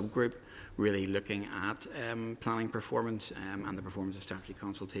subgroup really looking at planning performance and the performance of statutory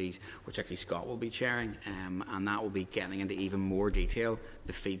consultees, which actually Scott will be chairing, and that will be getting into even more detail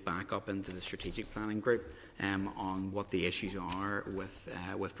to feed back up into the strategic planning group on what the issues are with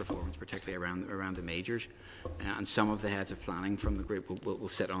performance, particularly around the majors. And some of the heads of planning from the group will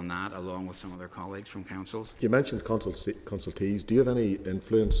sit on that along with some of their colleagues from councils. You mentioned consultees. Do you have any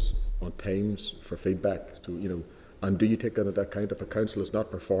influence on times for feedback? And do you take that into account if a council is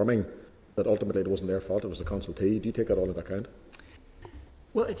not performing, that ultimately it wasn't their fault, it was the consultee? Do you take that all into account?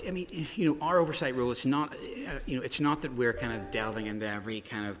 Well, our oversight role, it's not that we're kind of delving into every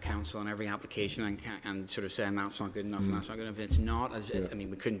kind of council and every application and sort of saying that's not good enough and that's not good enough. It's not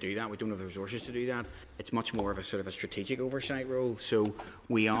we couldn't do that. We don't have the resources to do that. It's much more of a sort of a strategic oversight role. So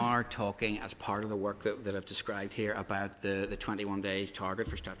we are talking as part of the work that I've described here about the 21 days target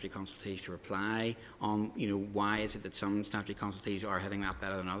for statutory consultees to reply on, why is it that some statutory consultees are hitting that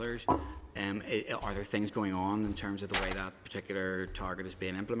better than others? Are there things going on in terms of the way that particular target is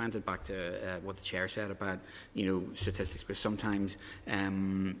being implemented? Back to what the chair said about statistics, because sometimes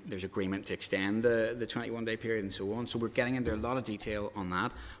there's agreement to extend the 21-day period and so on. So we're getting into a lot of detail on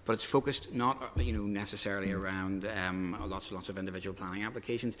that, but it's focused not necessarily around lots of individual planning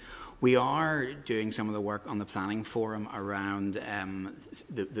applications. We are doing some of the work on the planning forum around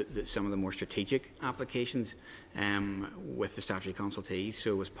some of the more strategic applications with the statutory consultees.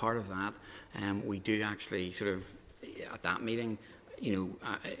 So as part of that, we do actually sort of at that meeting,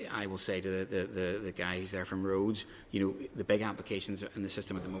 I will say to the guy who's there from Roads, the big applications in the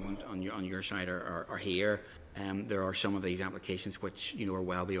system at the moment on your side are here. There are some of these applications which are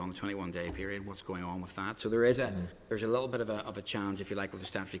well beyond the 21-day period. What's going on with that? So there's a little bit of a challenge, if you like, with the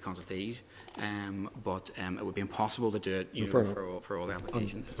statutory consultees, but it would be impossible to do it for all the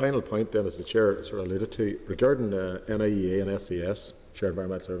applications. The final point then, as the chair sort of alluded to, regarding NIEA and SCS, Shared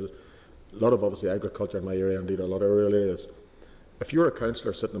Environmental Services, a lot of obviously agriculture in my area, indeed a lot of rural areas. If you're a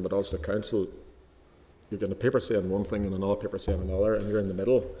councillor sitting in Mad Ulster Council, you're getting a paper saying one thing and another paper saying another, and you're in the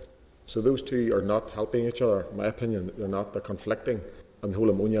middle. So those two are not helping each other, in my opinion. They're conflicting on the whole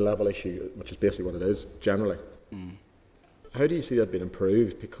ammonia level issue, which is basically what it is, generally. how do you see that being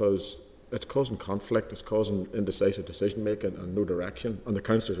improved? Because it's causing conflict, it's causing indecisive decision making and no direction, and the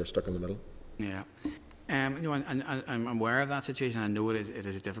councillors are stuck in the middle. Yeah. No, I'm aware of that situation. I know it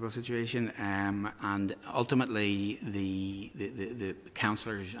is a difficult situation, and ultimately the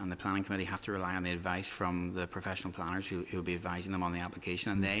councillors and the planning committee have to rely on the advice from the professional planners who will be advising them on the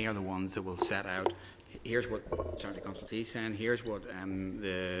application, and they are the ones that will set out. Here's what Charity Consultee is saying. Here's what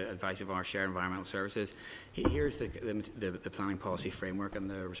the advice of our shared environmental services. Here's the planning policy framework and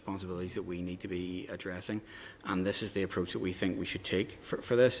the responsibilities that we need to be addressing. And this is the approach that we think we should take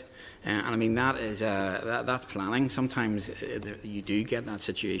for this. And I mean that is that's planning. Sometimes you do get that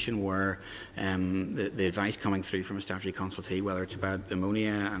situation where the advice coming through from a statutory consultee, whether it's about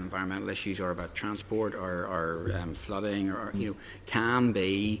ammonia and environmental issues or about transport or flooding, or can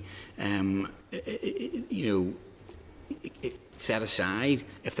be set aside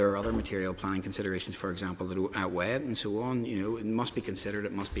if there are other material planning considerations, for example, that outweigh it and so on. It must be considered,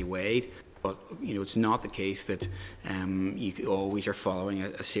 it must be weighed. But it's not the case that you always are following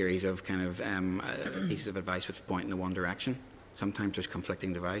a series of kind of pieces of advice which point in the one direction. Sometimes there's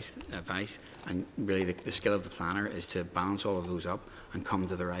conflicting advice, and really the skill of the planner is to balance all of those up and come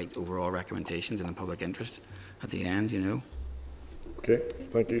to the right overall recommendations in the public interest at the end. Okay,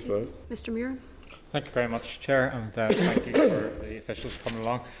 thank you for that. Mr. Muir. Thank you very much, Chair, and thank you for the officials coming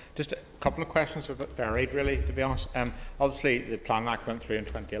along. Just a couple of questions, a bit varied really, to be honest. Obviously, the Plan Act went through in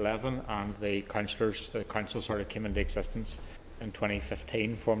 2011, and the council sort of came into existence in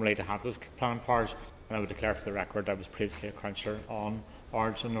 2015, formally to have those planning powers. And I would declare for the record I was previously a councillor on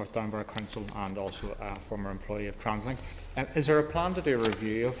Ards and North Down Borough Council, and also a former employee of TransLink. Is there a plan to do a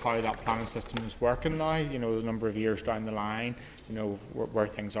review of how that planning system is working now? The number of years down the line, where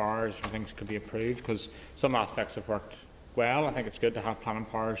things are, as things could be improved, because some aspects have worked well. I think it's good to have planning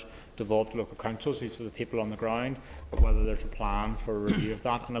powers devolved to local councils. These are the people on the ground, but whether there's a plan for a review of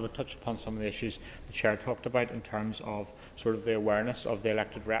that. And I would touch upon some of the issues the Chair talked about in terms of sort of the awareness of the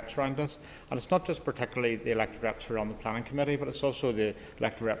elected reps around this. And it's not just particularly the elected reps who are on the planning committee, but it's also the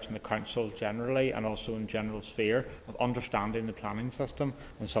elected reps in the council generally, and also in general sphere of understanding the planning system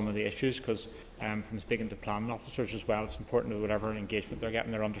and some of the issues, because from speaking to planning officers as well, it's important that whatever engagement they're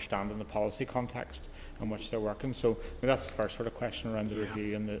getting, they're understanding the policy context in which they're working. So that's the first sort of question around the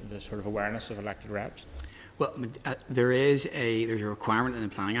review and the sort of awareness of elected reps. Well, there's a requirement in the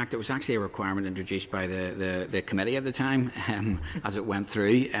Planning Act. It was actually a requirement introduced by the committee at the time, as it went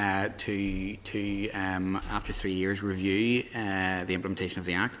through, to after 3 years review the implementation of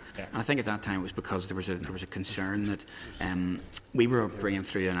the Act. Yeah. And I think at that time it was because there was a concern that we were bringing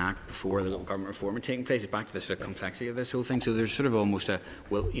through an Act before the local government reform had taken place. It's back to the sort of complexity of this whole thing. So there's sort of almost a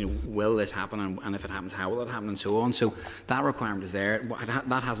will this happen, and if it happens, how will it happen, and so on. So that requirement is there.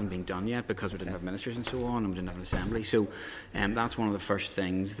 That hasn't been done yet because we didn't have ministers and so on. We didn't have an assembly, so that's one of the first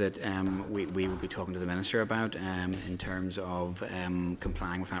things that we will be talking to the minister about in terms of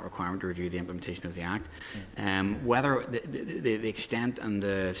complying with that requirement to review the implementation of the Act. Whether the extent and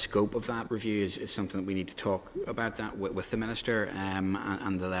the scope of that review is something that we need to talk about that with the minister,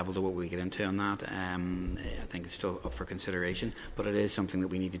 and the level to what we get into on that. I think it's still up for consideration, but it is something that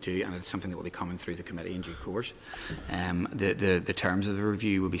we need to do, and it's something that will be coming through the committee in due course. The terms of the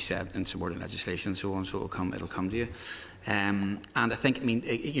review will be set in subordinate legislation and so on, so it'll come to you. And I think,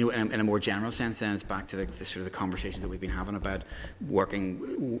 in a more general sense, then it's back to the sort of the conversations that we've been having about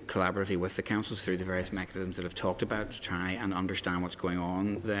working collaboratively with the councils through the various mechanisms that I've talked about to try and understand what's going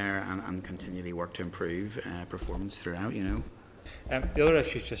on there, and continually work to improve performance throughout. The other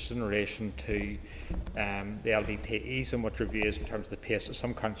issue is just in relation to the LDPs and what review is in terms of the pace.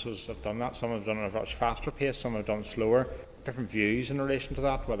 Some councils have done that, some have done it at a much faster pace, some have done it slower. Different views in relation to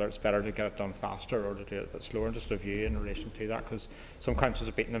that, whether it's better to get it done faster or to do it a bit slower, and just a view in relation to that, because some councils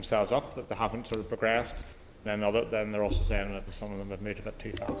are beating themselves up that they haven't sort of progressed. Then they're also saying that some of them have moved a bit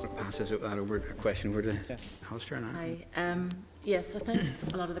too fast. Passes that over a question over to Alistair now. Hi. Yes, I think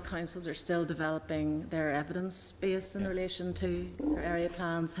a lot of the councils are still developing their evidence base in relation to their area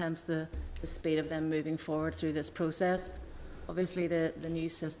plans, hence the speed of them moving forward through this process. Obviously, the new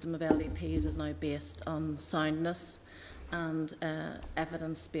system of LDPs is now based on soundness, and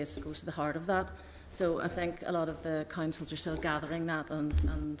evidence base goes to the heart of that. So I think a lot of the councils are still gathering that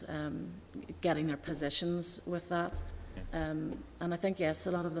and getting their positions with that. And I think, yes,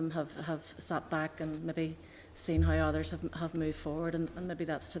 a lot of them have sat back and maybe seen how others have moved forward, and maybe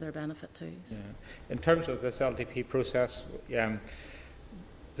that's to their benefit too. So. Yeah. In terms of this LDP process, we had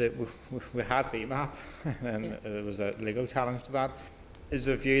BMAP, and there was a legal challenge to that. Is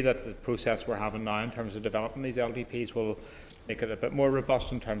the view that the process we're having now in terms of developing these LDPs will make it a bit more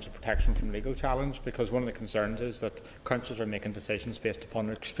robust in terms of protection from legal challenge, because one of the concerns is that councils are making decisions based upon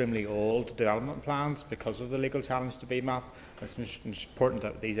extremely old development plans because of the legal challenge to BMAP. It's important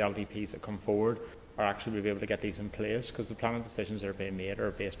that these LDPs that come forward are actually be able to get these in place, because the planning decisions that are being made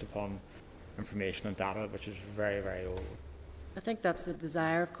are based upon information and data which is very, very old. I think that's the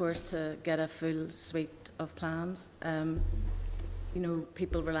desire, of course, to get a full suite of plans. You know,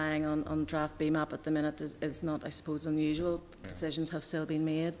 people relying on draft BMAP at the minute is not, I suppose, unusual. Decisions have still been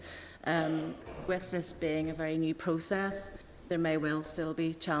made. With this being a very new process, there may well still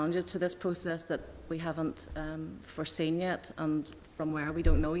be challenges to this process that we haven't foreseen yet, and from where we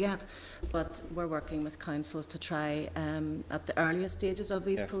don't know yet. But we're working with councils to try, at the earliest stages of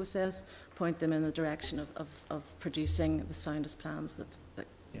these process, point them in the direction of producing the soundest plans that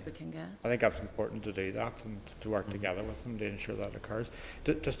we can get. I think that's important to do that and to work together with them to ensure that occurs.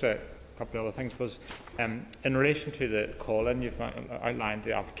 Just a couple of other things was, in relation to the call-in, you've outlined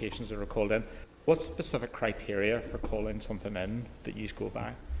the applications that are called in. What specific criteria for calling something in that you go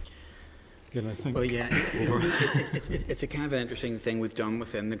by? Again, I think. Well, yeah, it's a kind of an interesting thing we've done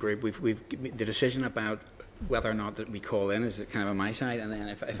within the group. We've the decision about whether or not that we call in is kind of on my side, and then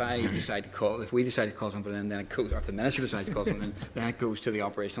if we decide to call something in, then it goes, or if the minister decides to call something in, then it goes to the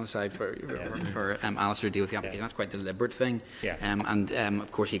operational side for Alistair to deal with the application. That's quite a deliberate thing, and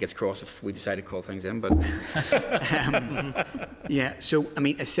of course he gets cross if we decide to call things in. But yeah, so I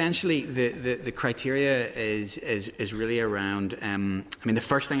mean, essentially the criteria is really around. I mean, the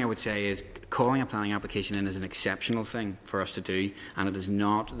first thing I would say is calling a planning application in is an exceptional thing for us to do, and it is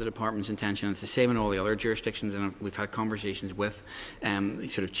not the department's intention. It's the same in all the other jurisdictions, and we've had conversations with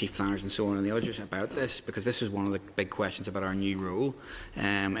sort of chief planners and so on and the others about this, because this is one of the big questions about our new role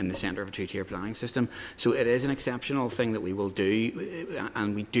in the centre of a two-tier planning system. So it is an exceptional thing that we will do,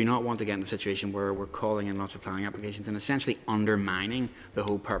 and we do not want to get in a situation where we're calling in lots of planning applications and essentially undermining the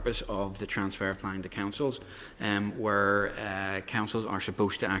whole purpose of the transfer of planning to councils, where councils are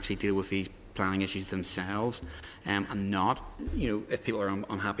supposed to actually deal with these planning issues themselves, and not, you know, if people are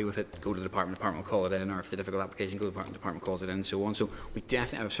unhappy with it, go to the department will call it in, or if it's a difficult application, go to the department calls it in, and so on. So we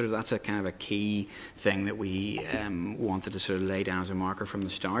definitely sort of, that's a kind of a key thing that we wanted to sort of lay down as a marker from the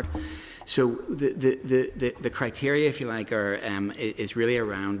start. So the criteria, if you like, are is really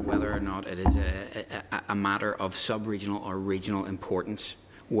around whether or not it is a matter of sub-regional or regional importance,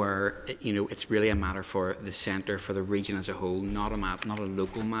 where, you know, it's really a matter for the centre, for the region as a whole, not a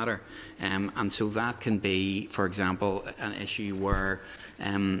local matter. And so that can be, for example, an issue where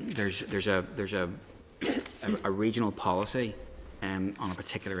there's a regional policy on a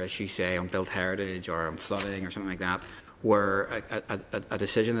particular issue, say on built heritage or on flooding or something like that, where a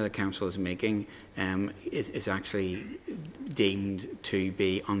decision that a council is making is actually deemed to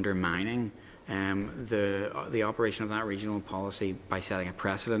be undermining the operation of that regional policy by setting a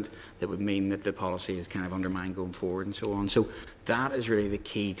precedent that would mean that the policy is kind of undermined going forward and so on. So that is really the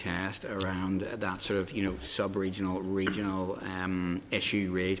key test around that sort of, you know, sub-regional, regional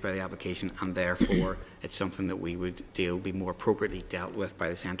issue raised by the application, and therefore it's something that we would be more appropriately dealt with by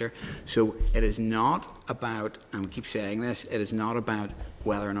the centre. So it is not about, and we keep saying this, it is not about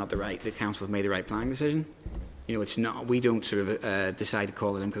whether or not the council have made the right planning decision. You know, it's not. We don't sort of decide to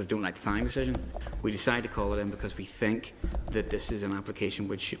call it in because we don't like the planning decision. We decide to call it in because we think that this is an application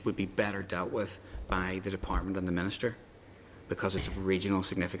which would be better dealt with by the department and the minister, because it's of regional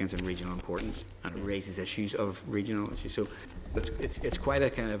significance and regional importance, and it raises issues of regional issues. So it's quite a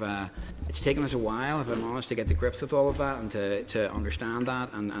kind of it's taken us a while, if I'm honest, to get to grips with all of that and to understand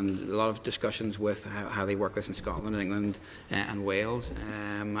that, and a lot of discussions with how they work this in Scotland and England and Wales,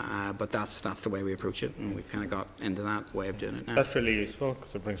 but that's the way we approach it, and we've kind of got into that way of doing it now. That's really useful,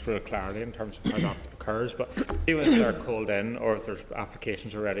 because it brings real clarity in terms of how that occurs. But even if they're called in, or if there's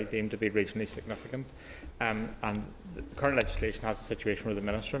applications already deemed to be regionally significant, and the current legislation has a situation where the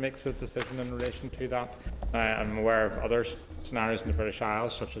minister makes a decision in relation to that. I'm aware of other scenarios in the British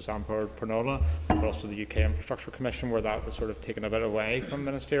Isles, such as Amber-Pornola, but also the UK Infrastructure Commission, where that was sort of taken a bit away from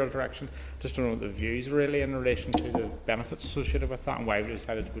ministerial direction. Just don't know what the views really in relation to the benefits associated with that, and why we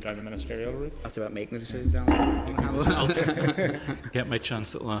decided to go down the ministerial route. That's about making the decisions, Alan. Get my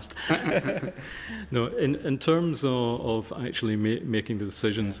chance at last. No, in terms of actually making the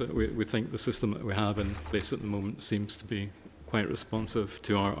decisions, we think the system that we have in place at the moment seems to be quite responsive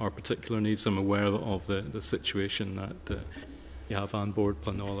to our particular needs. I'm aware of the situation that you have on board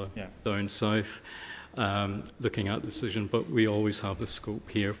Planola down south, looking at the decision, but we always have the scope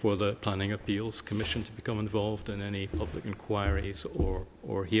here for the Planning Appeals Commission to become involved in any public inquiries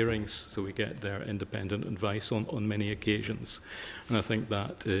or hearings, so we get their independent advice on many occasions, and I think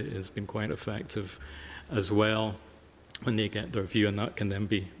that has been quite effective as well. when they get their view, and that can then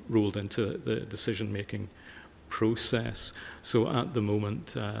be rolled into the decision-making process. So at the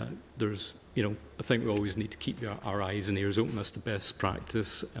moment, there's, I think we always need to keep our eyes and ears open as to best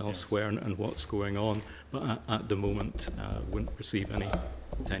practice elsewhere and what's going on. But at the moment, wouldn't perceive any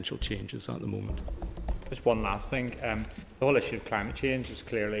potential changes at the moment. Just one last thing. The whole issue of climate change is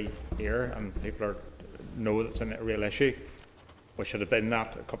clearly here, and people know that it's a real issue. We should have been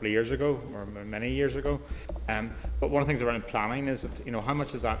that a couple of years ago, or many years ago. But one of the things around planning is that, how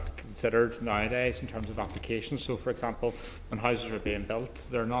much is that considered nowadays in terms of applications? So, for example, when houses are being built,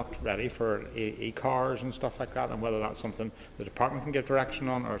 they're not ready for e-cars and stuff like that, and whether that's something the department can give direction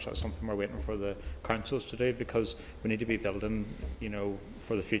on, or is that something we're waiting for the councils to do, because we need to be building,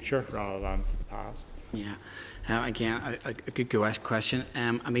 for the future rather than for the past. Yeah. Again, a good question.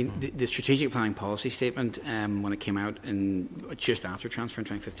 I mean, the strategic planning policy statement, when it came out just after transfer in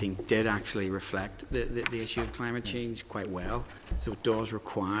 2015, did actually reflect the issue of climate change quite well. So it does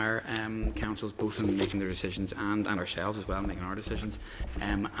require councils, both in making their decisions and ourselves as well, making our decisions,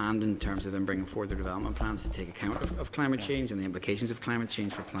 and in terms of them bringing forward their development plans to take account of climate change and the implications of climate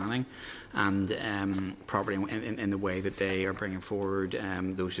change for planning, and properly in the way that they are bringing forward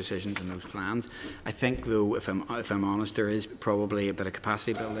those decisions and those plans. I think, though, if I'm honest, there is probably a bit of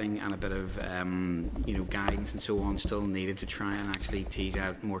capacity building and a bit of guidance and so on still needed to try and actually tease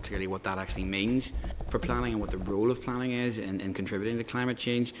out more clearly what that actually means for planning and what the role of planning is in contributing to climate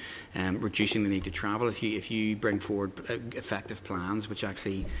change, reducing the need to travel. If you bring forward effective plans which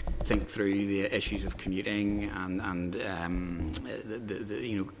actually think through the issues of commuting and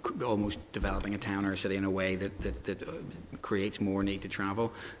almost developing a town or a city in a way that creates more need to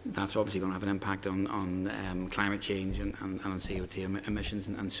travel, that's obviously going to have an impact on climate change and on CO2 emissions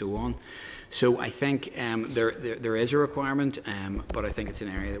and so on. So I think there is a requirement, but I think it's an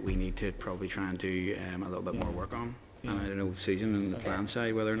area that we need to probably try and do a little bit more work on. And I don't know, Susan, on the plan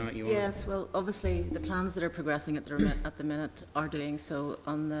side, whether or not you want. Yes, well, obviously the plans that are progressing at the minute are doing so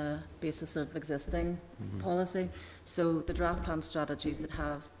on the basis of existing policy. So the draft plan strategies that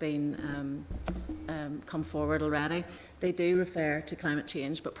have been come forward already, they do refer to climate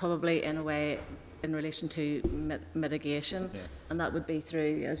change, but probably in a way in relation to mitigation, yes. And that would be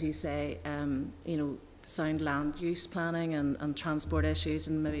through, as you say, sound land use planning and transport issues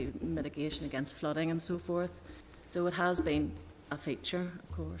and maybe mitigation against flooding and so forth. So it has been a feature,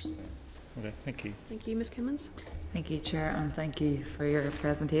 of course. Okay, thank you. Thank you, Ms. Kimmins. Thank you, Chair, and thank you for your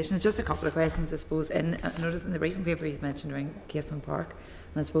presentation. Just a couple of questions, I suppose. I noticed in the briefing paper you mentioned around Casement Park,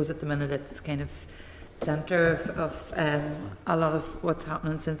 and I suppose at the minute it's kind of centre of a lot of what's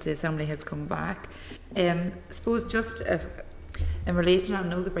happening since the Assembly has come back. I suppose just in relation, I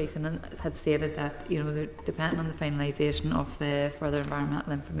know the briefing had stated that they're depending on the finalisation of the further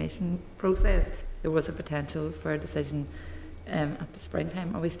environmental information process, there was a potential for a decision at the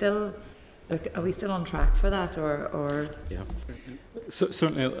springtime. Are we still on track for that, or? Yeah, so,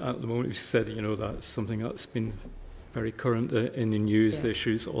 certainly at the moment, you said that's something that's been very current in the news. Yeah.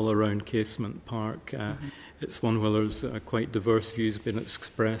 Issues all around Casement Park. It's one where there's quite diverse views being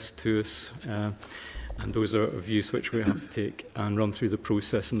expressed to us, and those are views which we have to take and run through the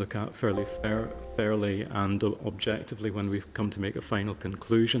process and look at fairly fairly and objectively when we've come to make a final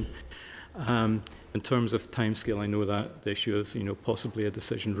conclusion. In terms of timescale, I know that the issue is, possibly a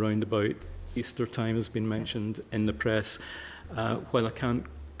decision round about Easter time has been mentioned in the press. While I can't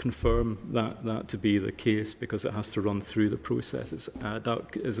confirm that to be the case because it has to run through the processes, that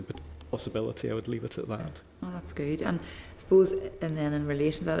is a possibility. I would leave it at that. Oh, that's good. And I suppose, and then in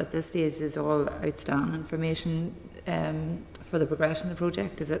relation to that, at this stage, is all outstanding information for the progression of the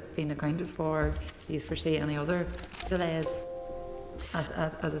project? Is it being accounted for? Do you foresee any other delays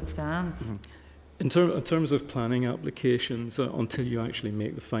as it stands? In terms of planning applications, until you actually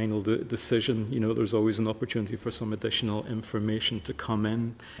make the final decision, there's always an opportunity for some additional information to come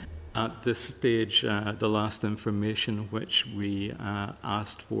in. At this stage, the last information which we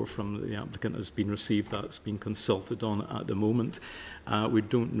asked for from the applicant has been received. That's been consulted on at the moment. We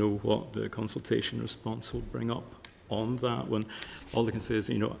don't know what the consultation response will bring up on that one. All I can say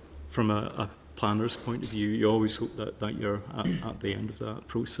is, from a planner's point of view, you always hope that you're at the end of that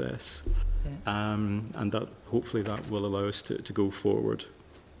process. Yeah. And that hopefully that will allow us to go forward.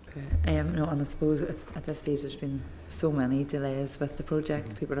 Okay. No, and I suppose at this stage there's been so many delays with the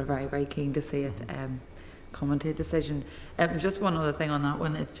project. People are very, very keen to see it come into a decision. Just one other thing on that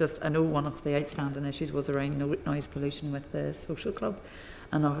one. It's just, I know one of the outstanding issues was around noise pollution with the social club,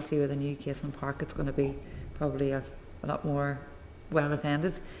 and obviously with the new Casement Park it's going to be probably a lot more well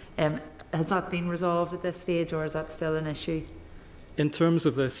attended. Has that been resolved at this stage, or is that still an issue? In terms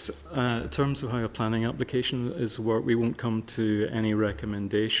of this, in terms of how a planning application is worked, we won't come to any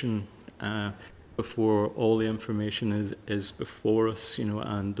recommendation before all the information is before us,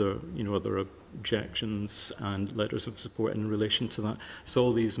 and there are objections and letters of support in relation to that. So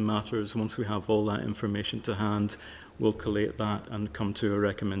all these matters, once we have all that information to hand, we'll collate that and come to a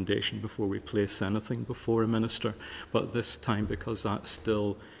recommendation before we place anything before a minister. But at this time, because that's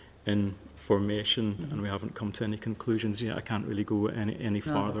still in formation and we haven't come to any conclusions yet, I can't really go any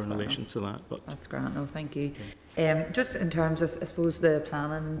farther in relation to that. But that's grand. No, thank you. Just in terms of, I suppose, the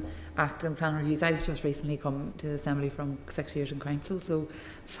Planning Act and plan reviews, I've just recently come to the Assembly from 6 years in council, so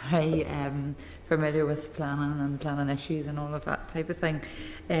very familiar with planning and planning issues and all of that type of thing.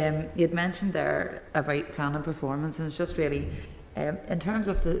 You had mentioned there about planning performance, and it's just really in terms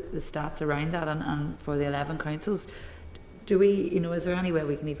of the stats around that, and for the 11 councils, do we, is there any way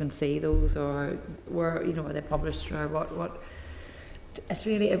we can even see those, or were, are they published, or what? It's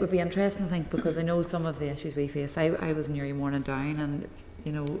really, it would be interesting, I think, because I know some of the issues we face. I was nearly Morning Down, and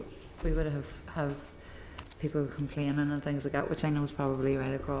we would have people complaining and things like that, which I know is probably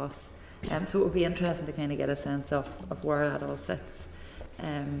right across. So it would be interesting to kind of get a sense of where that all sits.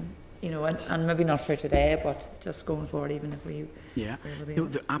 And maybe not for today, but just going forward, even if we... Yeah, no,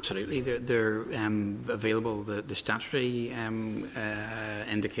 absolutely. They're available. The statutory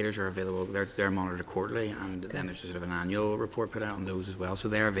indicators are available. They're monitored quarterly, and then there's a sort of an annual report put out on those as well. So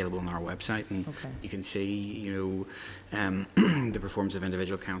they're available on our website, and you can see, the performance of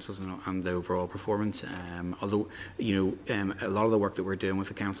individual councils and the overall performance. Although, a lot of the work that we're doing with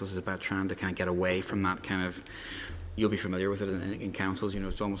the councils is about trying to kind of get away from that kind of... You'll be familiar with it in councils.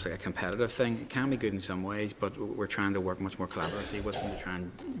 It's almost like a competitive thing. It can be good in some ways, but we're trying to work much more collaboratively with them to try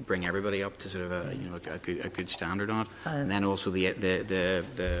and bring everybody up to sort of a good standard on it. And then also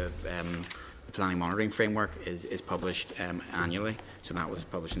the planning monitoring framework is published annually. So that was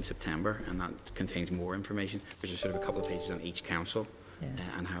published in September, and that contains more information. There's just sort of a couple of pages on each council.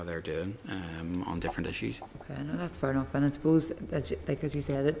 And how they're doing on different issues. Okay, no, that's fair enough. And I suppose, as you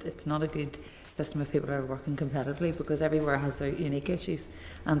said, it's not a good system if people are working competitively, because everywhere has their unique issues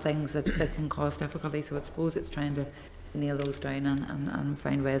and things that can cause difficulty. So I suppose it's trying to nail those down and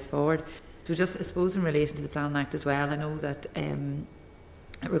find ways forward. So just, I suppose, in relation to the Planning Act as well, I know that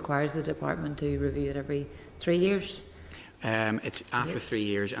it requires the department to review it every 3 years. It's after 3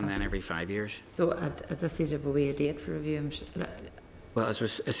 years and then every 5 years. So at this stage, will be a date for review? Well, as I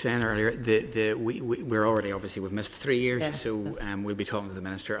was saying earlier, we're already, obviously, we've missed 3 years, so we'll be talking to the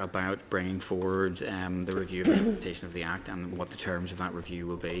Minister about bringing forward the review of the implementation of the Act and what the terms of that review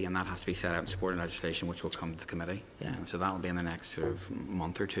will be, and that has to be set out in supporting legislation, which will come to the committee. So that will be in the next sort of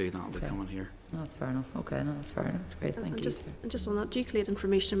month or two, that will be coming here. No, that's fair enough. Okay, no, that's fair enough. That's great, thank you. And just on that, do you collate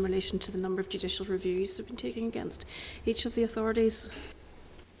information in relation to the number of judicial reviews that have been taken against each of the authorities?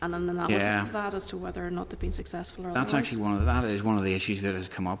 And an analysis of that as to whether or not they've been successful or otherwise. That's actually one of the issues that has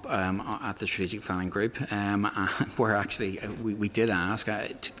come up at the strategic planning group, where actually we did ask,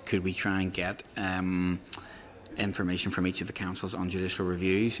 could we try and get information from each of the councils on judicial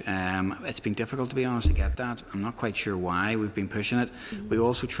reviews. It's been difficult, to be honest, to get that. I'm not quite sure why. We've been pushing it. We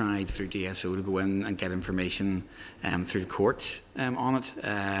also tried through DSO to go in and get information through the courts on it,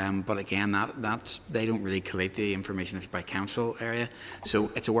 but again, they don't really collate the information by council area,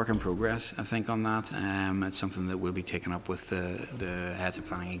 so it's a work in progress, I think, on that. It's something that will be taken up with the heads of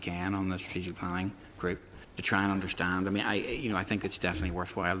planning again on the strategic planning group, to try and understand. I mean, I think it's definitely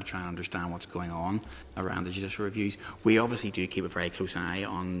worthwhile to try and understand what's going on around the judicial reviews. We obviously do keep a very close eye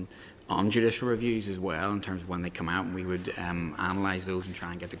on judicial reviews as well, in terms of when they come out, and we would analyse those and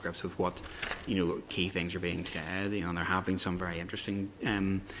try and get to grips with what key things are being said. There have been some very interesting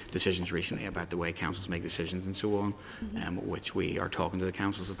decisions recently about the way councils make decisions and so on, which we are talking to the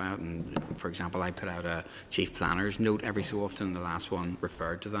councils about. And for example, I put out a chief planner's note every so often. The last one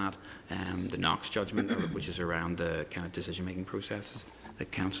referred to that, the Knox judgment, which is around the kind of decision-making processes that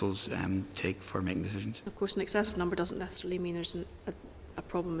councils take for making decisions. Of course, an excessive number doesn't necessarily mean there's a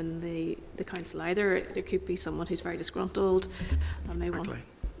problem in the council either. There could be someone who's very disgruntled and may want...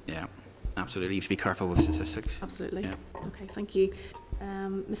 Yeah, absolutely. You have to be careful with statistics. Absolutely. Yeah. Okay, thank you.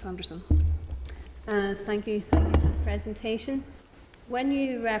 Ms Anderson. Thank you for the presentation. When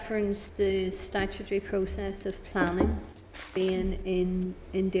you reference the statutory process of planning being in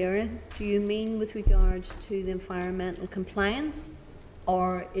DAERA, do you mean with regards to the environmental compliance,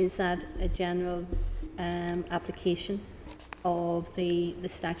 or is that a general application of the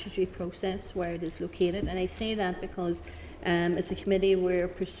statutory process where it is located? And I say that because as a committee we're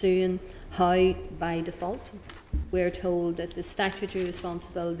pursuing how by default we're told that the statutory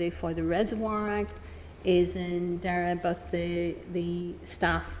responsibility for the Reservoir Act is in Dara, but the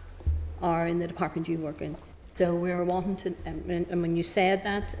staff are in the department you work in. So we were wanting to, and when you said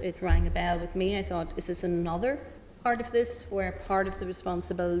that, it rang a bell with me. I thought, is this another part of this, where part of the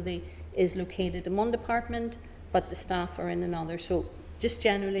responsibility is located in one department, but the staff are in another? So just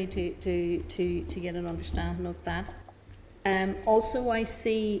generally to get an understanding of that. Also, I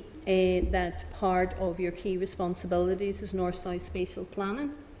see that part of your key responsibilities is North-South spatial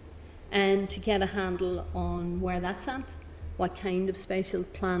planning, and to get a handle on where that's at, what kind of spatial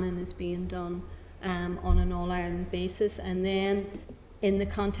planning is being done on an all-Ireland basis, and then in the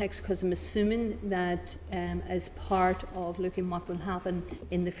context, because I'm assuming that as part of looking what will happen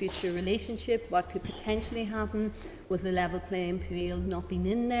in the future relationship, what could potentially happen with the level playing field not being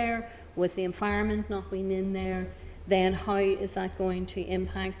in there, with the environment not being in there, then how is that going to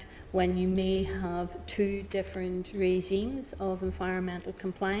impact when you may have two different regimes of environmental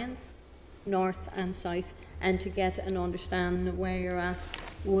compliance, north and south, and to get an understanding of where you're at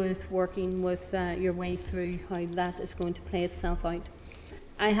with working with your way through how that is going to play itself out.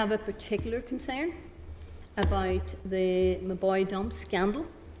 I have a particular concern about the Maboy dump scandal.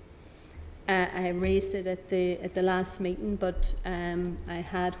 I raised it at the last meeting, but I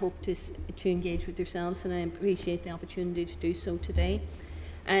had hoped to engage with yourselves, and I appreciate the opportunity to do so today.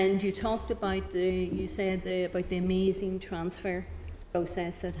 And you talked about about the amazing transfer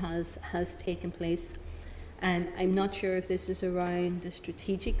process that has taken place. And I'm not sure if this is around the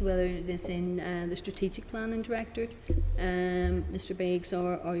strategic, whether it is in the strategic planning directorate, Mr. Biggs,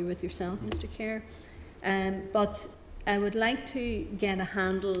 or with yourself, Mr. Chair. But I would like to get a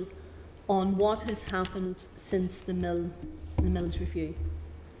handle on what has happened since the Mills review.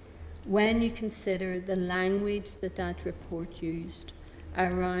 When you consider the language that report used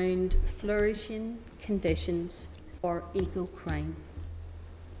around flourishing conditions for eco-crime.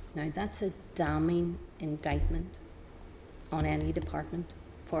 Now that's a damning indictment on any department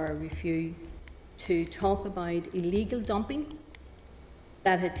for a review to talk about illegal dumping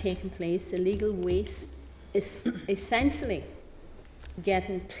that had taken place, illegal waste, is essentially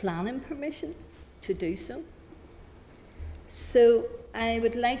getting planning permission to do so. So I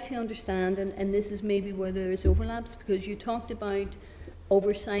would like to understand, and this is maybe where there is overlaps, because you talked about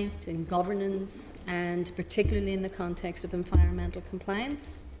oversight and governance, and particularly in the context of environmental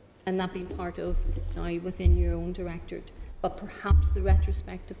compliance, and that being part of now within your own directorate. But perhaps the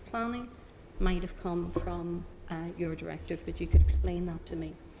retrospective planning might have come from your directorate, but you could explain that to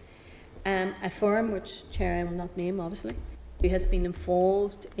me. A firm, which Chair I will not name obviously, who has been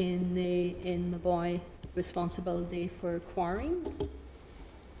involved in Maboy responsibility for quarrying,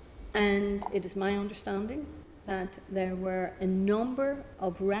 and it is my understanding that there were a number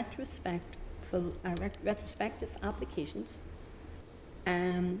of retrospective applications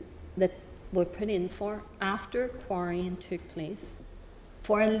that were put in for after quarrying took place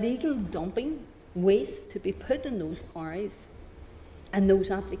for illegal dumping waste to be put in those quarries, and those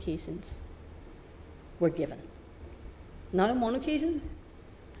applications were given. Not on one occasion,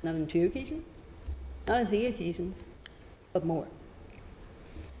 not on two occasions, not on 3 occasions, but more.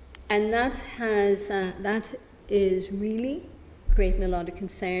 And that is really creating a lot of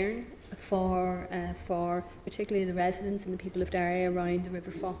concern for particularly the residents and the people of Derry around the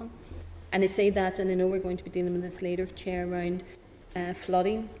River Faughan. And I say that, and I know we're going to be dealing with this later, Chair, around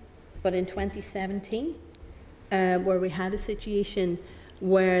flooding, but in 2017, where we had a situation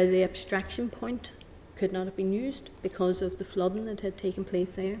where the abstraction point could not have been used because of the flooding that had taken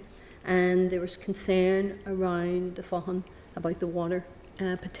place there, and there was concern around the Faughan about the water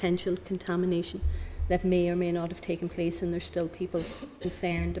potential contamination that may or may not have taken place, and there's still people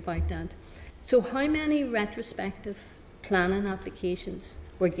concerned about that. So how many retrospective planning applications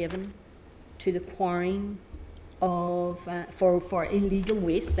were given to the quarrying of for illegal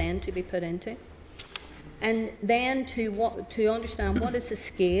waste then to be put into? And then to understand what is the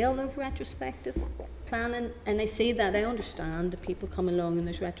scale of retrospective planning. And I say that I understand that people come along and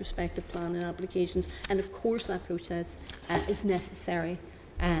there's retrospective planning applications, and of course that process is necessary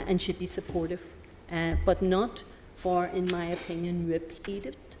and should be supportive, but not for, in my opinion,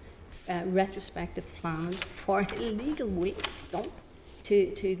 repeated retrospective plans for illegal waste dump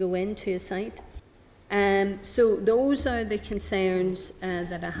to go into a site. So those are the concerns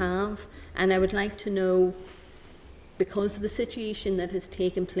that I have, and I would like to know, because of the situation that has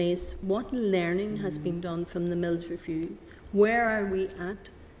taken place, what learning has been done from the Mills review? Where are we at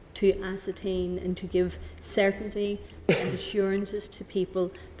to ascertain and to give certainty and assurances to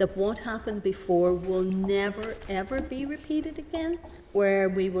people that what happened before will never ever be repeated again, where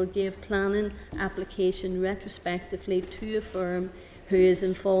we will give planning application retrospectively to a firm who is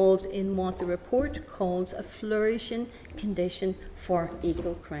involved in what the report calls a flourishing condition for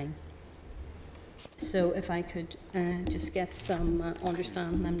eco-crime. So if I could just get some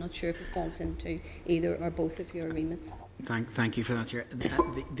understanding, I'm not sure if it falls into either or both of your remits. Thank you for that, Chair.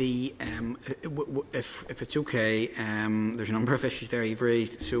 If it's okay, there's a number of issues there you've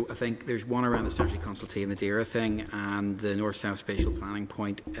raised. So I think there's one around the statutory consultee and the DAERA thing, and the North-South spatial planning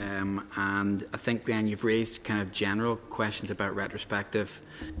point. And I think then you've raised kind of general questions about retrospective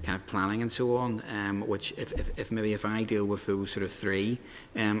kind of planning and so on, which if I deal with those sort of three,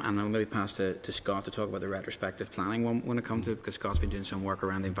 and I'll maybe pass to Scott to talk about the retrospective planning one when it comes to it, because Scott's been doing some work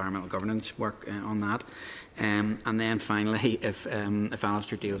around the environmental governance work on that. And then finally, if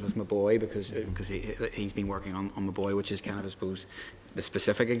Alistair deals with Maboy, because he's been working on Maboy, which is kind of, I suppose, the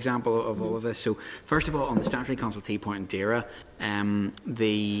specific example of all of this. So first of all, on the statutory consultee point in DAERA,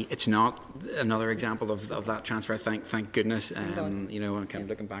 it's not another example of that transfer. Thank goodness. You know, I'm kind of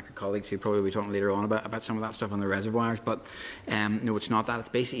looking back at colleagues who probably will be talking later on about some of that stuff on the reservoirs. But no, it's not that. It's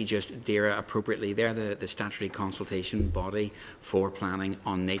basically just DAERA appropriately. They're the statutory consultation body for planning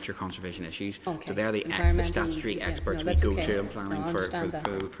on nature conservation issues. Okay. So they're the statutory experts we go to in planning for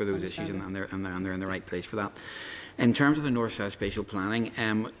those issues, and they're in the right place for that. In terms of the North-South spatial planning,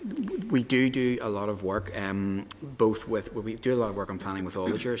 we do a lot of work, we do a lot of work on planning with all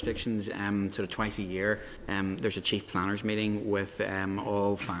the jurisdictions, sort of twice a year. There's a chief planners meeting with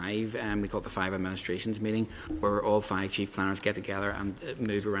all five, we call it the 5 administrations meeting, where all 5 chief planners get together and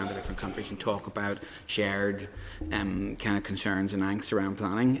move around the different countries and talk about shared kind of concerns and angst around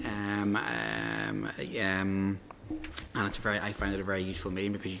planning. And I find it a very useful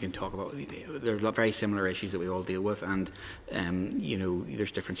meeting, because you can talk about, there are very similar issues that we all deal with, and you know,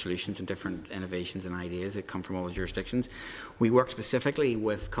 there's different solutions and different innovations and ideas that come from all the jurisdictions. We work specifically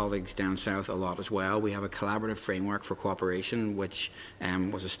with colleagues down south a lot as well. We have a collaborative framework for cooperation, which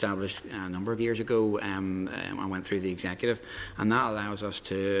was established a number of years ago. I went through the executive, and that allows us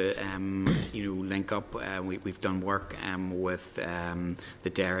to you know, link up. We've done work with the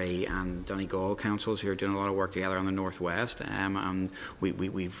Derry and Donegal councils, who are doing a lot of work together on the northwest, and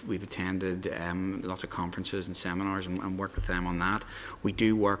we've attended lots of conferences and seminars and worked with them on that. We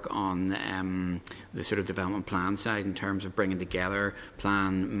do work on the sort of development plan side, in terms of bringing together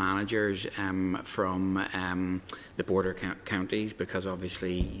plan managers from the border counties, because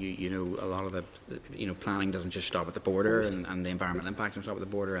obviously you know, a lot of the planning doesn't just stop at the border, and the environmental impacts don't stop at the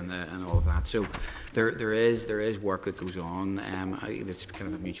border, and all of that. So there is work that goes on that's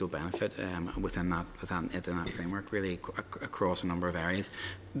kind of a mutual benefit within that framework, really across a number of areas.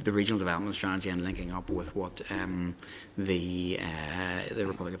 The regional development strategy, and linking up with what the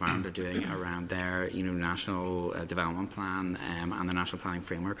Republic of Ireland are doing around their national development plan and the national planning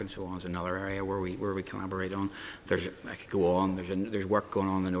framework and so on, is another area where we collaborate on. I could go on. There's work going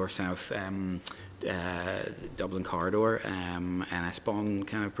on in the north-south Dublin corridor, an ESPON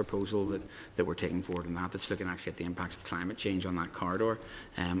kind of proposal that we're taking forward in that's looking actually at the impacts of climate change on that corridor,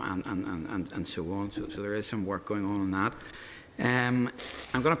 and so on. So there is some work going on that. I'm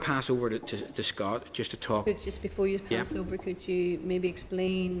going to pass over to Scott just to talk. Just before you pass over, could you maybe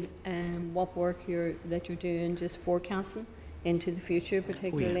explain what work that you're doing, just forecasting into the future,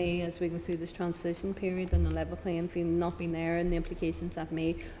 particularly as we go through this transition period, and the level playing field not being there, and the implications that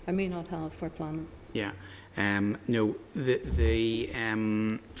may or may not have for planning? Yeah. No,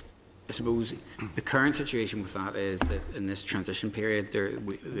 I suppose the current situation with that is that in this transition period,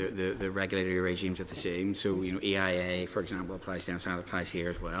 the regulatory regimes are the same. So, EIA, for example, applies down south, applies here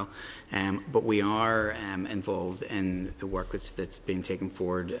as well. But we are involved in the work that's being taken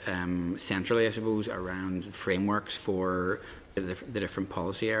forward centrally, I suppose, around frameworks for the different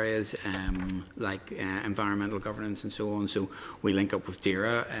policy areas, like environmental governance and so on. So we link up with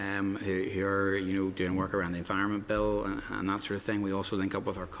DAERA, who are doing work around the Environment Bill and that sort of thing. We also link up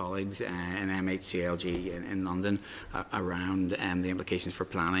with our colleagues in MHCLG in London around the implications for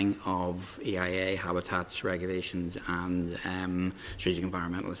planning of EIA, habitats, regulations, and strategic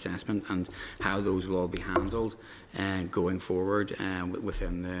environmental assessment, and how those will all be handled going forward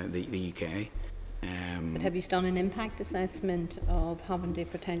within the UK. But have you done an impact assessment of having to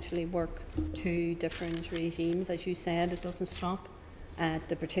potentially work to different regimes? As you said, it doesn't stop at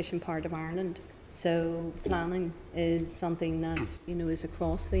the partition part of Ireland. So planning is something that is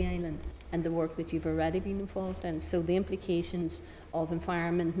across the island, and the work that you've already been involved in. So the implications of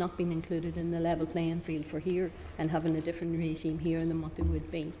environment not being included in the level playing field for here, and having a different regime here than what there would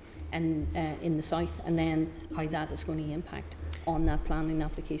be. and in the south, and then how that is going to impact on that planning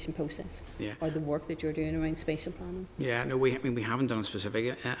application process, or the work that you're doing around spatial planning. Yeah, no, we haven't done a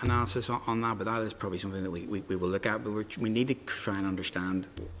specific analysis on that, but that is probably something that we will look at. But we need to try and understand,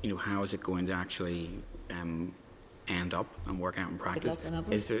 how is it going to actually end up and work out in practice.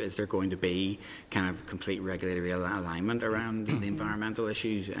 Is there going to be kind of complete regulatory alignment around the environmental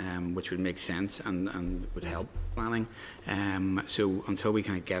issues, which would make sense and would help planning? So until we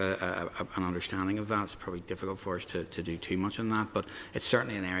kind of get an understanding of that, it's probably difficult for us to do too much on that. But it's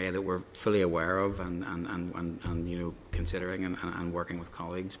certainly an area that we're fully aware of and considering and working with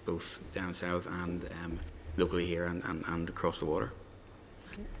colleagues both down south and locally here and across the water.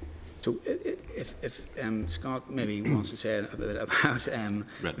 So if Scott maybe wants to say a bit about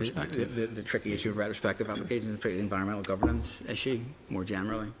the tricky issue of retrospective applications, particularly the environmental governance issue more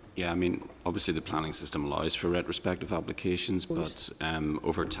generally. Yeah, I mean, obviously the planning system allows for retrospective applications, but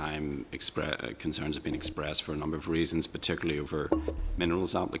over time concerns have been expressed for a number of reasons, particularly over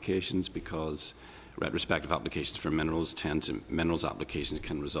minerals applications, because retrospective applications for minerals applications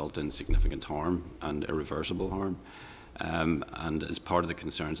can result in significant harm and irreversible harm. And as part of the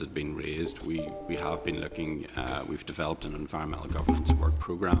concerns that have been raised, we have been looking, we've developed an environmental governance work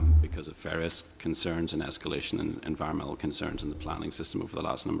programme because of various concerns and escalation in environmental concerns in the planning system over the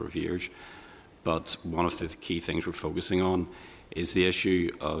last number of years. But one of the key things we're focusing on is the issue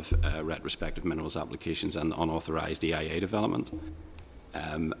of retrospective minerals applications and unauthorised EIA development.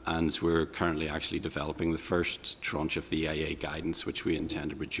 And we're currently actually developing the first tranche of the EIA guidance, which we intend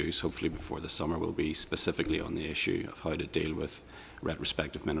to produce hopefully before the summer, will be specifically on the issue of how to deal with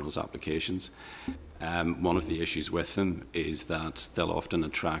retrospective minerals applications. One of the issues with them is that they'll often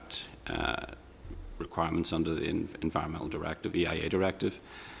attract requirements under the Environmental Directive, EIA Directive.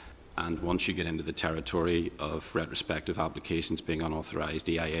 And once you get into the territory of retrospective applications being unauthorised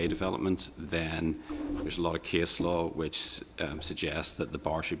EIA development, then there's a lot of case law which suggests that the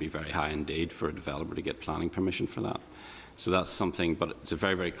bar should be very high indeed for a developer to get planning permission for that. So that's something, but it's a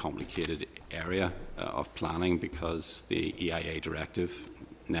very, very complicated area of planning because the EIA directive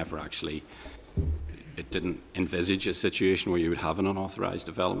never actually, it didn't envisage a situation where you would have an unauthorised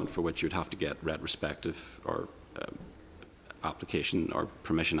development for which you'd have to get retrospective or application or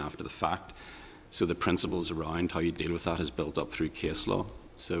permission after the fact. So the principles around how you deal with that is built up through case law.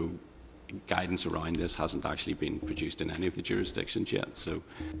 So guidance around this hasn't actually been produced in any of the jurisdictions yet. So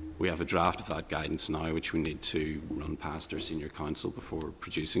we have a draft of that guidance now, which we need to run past our senior council before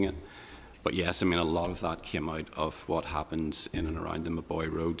producing it. But yes, I mean, a lot of that came out of what happened in and around the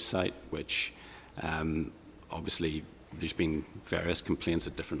Maboy Road site, which obviously there's been various complaints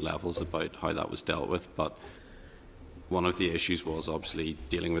at different levels about how that was dealt with. But one of the issues was obviously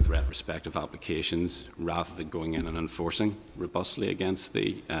dealing with retrospective applications rather than going in and enforcing robustly against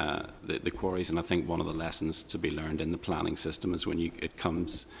the quarries. And I think one of the lessons to be learned in the planning system is when it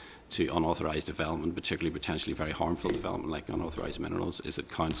comes to unauthorised development, particularly potentially very harmful development like unauthorised minerals, is that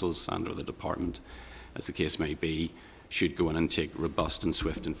councils and or the department, as the case may be, should go in and take robust and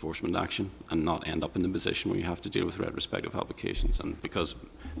swift enforcement action and not end up in the position where you have to deal with retrospective applications. And because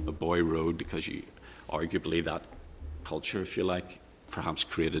Maboy Road, because you arguably that culture, if you like, perhaps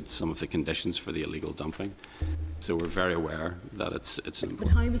created some of the conditions for the illegal dumping. So we're very aware that it's important. But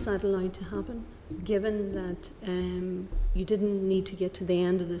how was that allowed to happen, given that you didn't need to get to the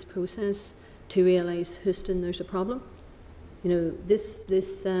end of this process to realise, Houston, there's a problem? You know, this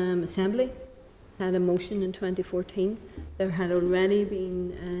assembly had a motion in 2014. There had already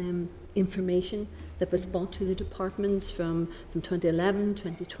been information that was brought to the departments from 2011,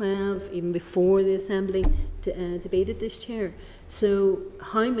 2012, even before the Assembly debated this chair. So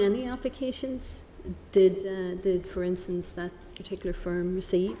how many applications did, for instance, that particular firm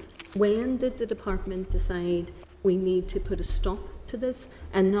receive? When did the department decide we need to put a stop to this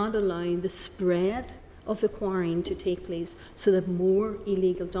and not allow the spread of the quarrying to take place so that more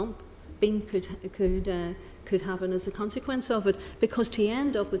illegal dumping could happen as a consequence of it? Because to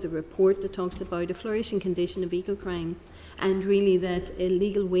end up with a report that talks about a flourishing condition of eco-crime and really that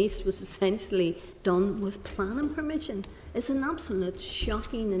illegal waste was essentially done with planning permission is an absolute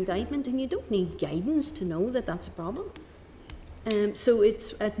shocking indictment, and you don't need guidance to know that that's a problem. So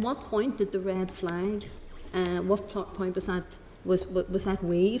it's at what point did the red flag, what point was that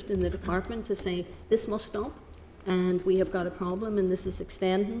waved in the department to say this must stop and we have got a problem and this is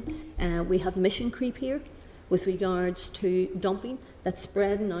extending? We have mission creep here with regards to dumping that's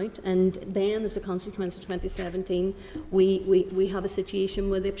spreading out, and then as a consequence of 2017 we have a situation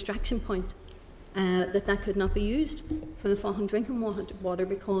with the abstraction point that could not be used for the Faughan drinking water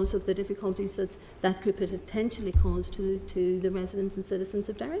because of the difficulties that could potentially cause to the residents and citizens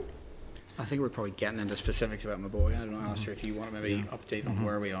of Derry. I think we're probably getting into specifics about Maboy. I don't know, Alistair, if you want to maybe update on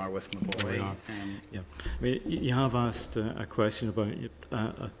where we are with Maboy. Yeah, I mean, you have asked a question about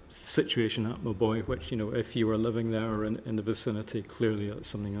a situation at Maboy, which, if you were living there or in the vicinity, clearly that's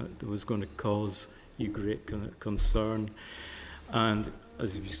something that was going to cause you great concern. And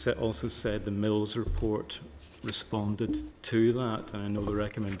as you also said, the Mills report responded to that, and I know the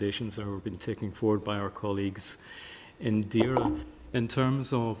recommendations that have been taken forward by our colleagues in DERA. In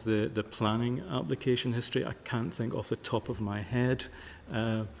terms of the planning application history, I can't think off the top of my head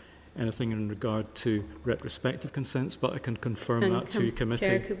anything in regard to retrospective consents, but I can confirm that to committee.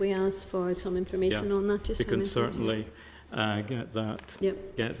 Chair, could we ask for some information on that? We can certainly get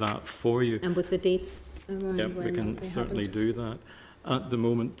that for you. And with the dates around when we can certainly do that. At the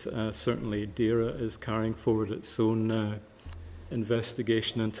moment, certainly DERA is carrying forward its own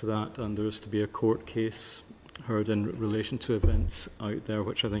investigation into that, and there's to be a court case heard in relation to events out there,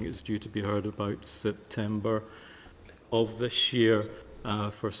 which I think is due to be heard about September of this year.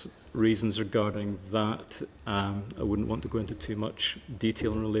 For reasons regarding that, I wouldn't want to go into too much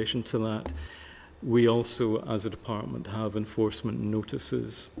detail in relation to that. We also, as a department, have enforcement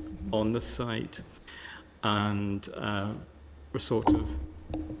notices on the site, and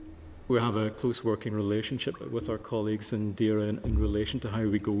we have a close working relationship with our colleagues in DERA in relation to how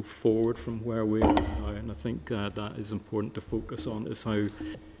we go forward from where we are now, and I think that is important to focus on, is how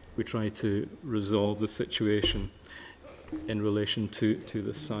we try to resolve the situation in relation to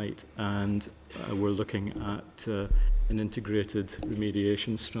the site, and we're looking at an integrated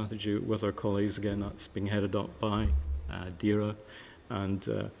remediation strategy with our colleagues. Again, that's being headed up by DERA, and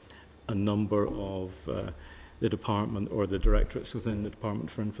a number of the department or the directorates within the Department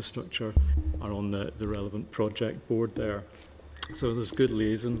for Infrastructure are on the relevant project board there. So there's good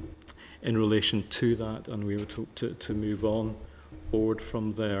liaison in relation to that, and we would hope to move on forward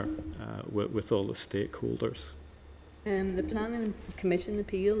from there with all the stakeholders. The Planning Commission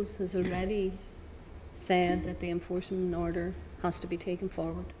appeals has already said that the enforcement order has to be taken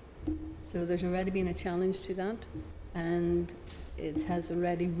forward. So there's already been a challenge to that, and it has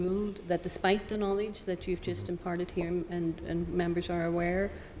already ruled that despite the knowledge that you've just imparted here, and members are aware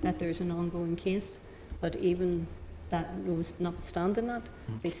that there's an ongoing case, but even that notwithstanding that,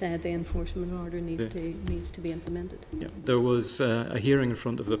 they said the enforcement order needs to be implemented. Yeah, there was a hearing in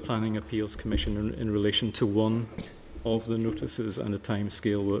front of the Planning Appeals Commission in relation to one of the notices, and a time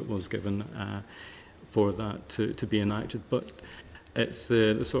scale was given for that to be enacted. But it's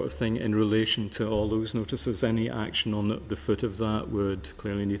the sort of thing in relation to all those notices. Any action on the foot of that would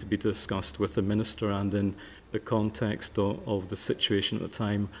clearly need to be discussed with the Minister, and in the context of the situation at the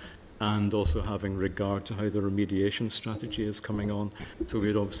time, and also having regard to how the remediation strategy is coming on. So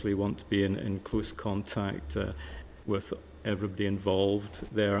we'd obviously want to be in close contact with everybody involved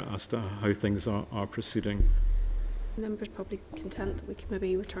there as to how things are proceeding. Members probably content that we can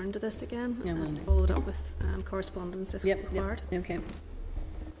maybe return to this again, Yeah, and follow it up with correspondence if required. Okay.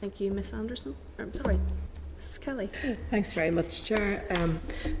 Thank you, Miss Anderson. I'm sorry, Mrs. Kelly. Thanks very much, Chair.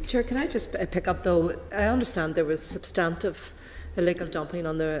 Chair, can I just pick up though? I understand there was substantive illegal dumping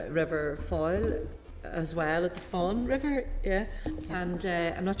on the River Foyle as well at the Faughan River, yeah. And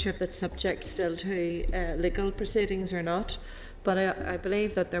I'm not sure if that's subject still to legal proceedings or not. But I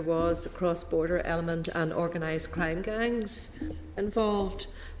believe that there was a cross-border element and organised crime gangs involved.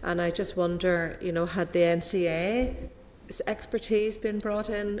 And I just wonder, had the NCA's expertise been brought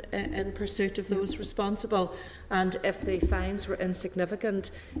in pursuit of those responsible? And if the fines were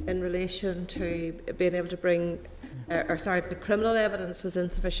insignificant in relation to being able to bring, if the criminal evidence was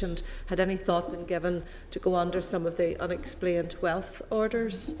insufficient, had any thought been given to go under some of the unexplained wealth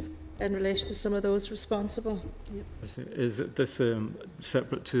orders in relation to some of those responsible? Yep. Is this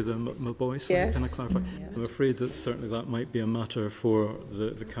separate to the Maboy site? Yes. Can I clarify? Yeah. I'm afraid that certainly that might be a matter for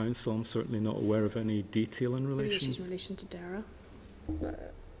the council. I'm certainly not aware of any detail in relation. Issues in relation to DERA.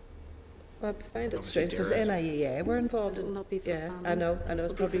 Well, I find it strange because NIEA were involved. It will not be for planning. I know.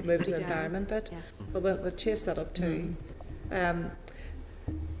 It's probably moved to the environment bit, but we'll chase that up too.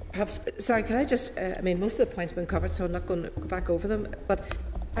 Perhaps, sorry, can I just? Most of the points have been covered, so I'm not going to go back over them. But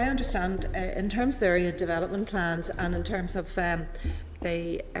I understand in terms of the area development plans and in terms of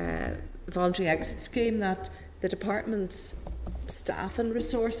the voluntary exit scheme that the department's staff and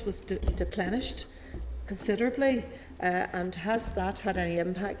resource was deplenished considerably. And has that had any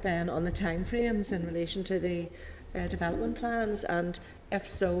impact then on the timeframes in relation to the development plans? And if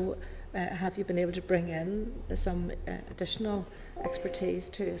so, have you been able to bring in some additional expertise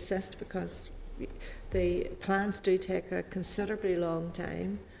to assist? Because the plans do take a considerably long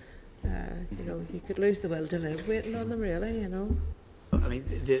time. You know, you could lose the will to live waiting on them, really, you know. I mean,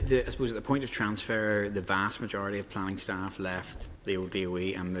 I suppose at the point of transfer, the vast majority of planning staff left the old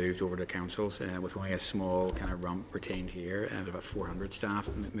DOE and moved over to councils, with only a small kind of rump retained here, and about 400 staff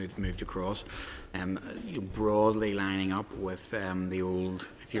moved across, you know, broadly lining up with the old,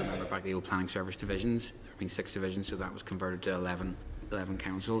 if you remember back, the old planning service divisions. There have been 6 divisions, so that was converted to 11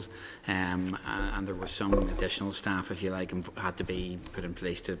 councils, and there was some additional staff, if you like, had to be put in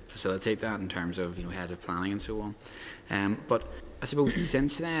place to facilitate that in terms of, you know, heads of planning and so on. But I suppose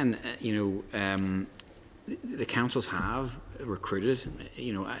since then, you know, the councils have recruited,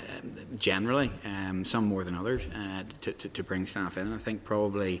 you know, generally, some more than others, to bring staff in. And I think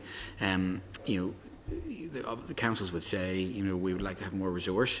probably, you know, the councils would say, you know, we would like to have more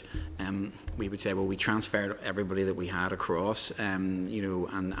resource. We would say, well, we transferred everybody that we had across, you know,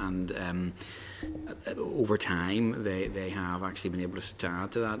 and over time they have actually been able to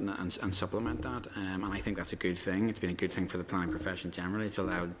add to that and supplement that. And I think that's a good thing. It's been a good thing for the planning profession generally. It's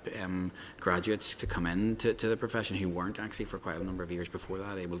allowed graduates to come in to the profession who weren't actually for quite a number of years before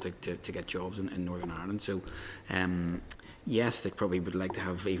that able to get jobs in Northern Ireland. So yes, they probably would like to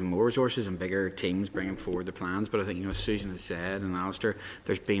have even more resources and bigger teams bringing forward the plans. But I think, you know, as Susan has said and Alistair,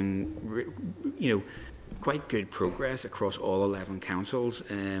 there's been, you know, quite good progress across all 11 councils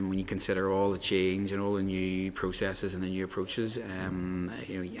when you consider all the change and all the new processes and the new approaches. You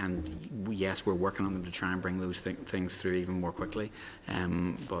know, and yes, we're working on them to try and bring those things through even more quickly.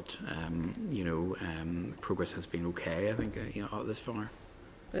 But you know, progress has been okay, I think, you know, this far.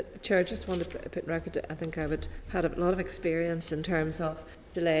 But Chair, I just want to put in record, I think I had a lot of experience in terms of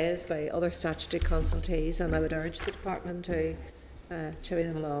delays by other statutory consultees, and I would urge the department to chivvy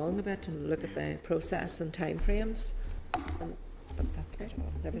them along a bit and look at the process and timeframes. But that's about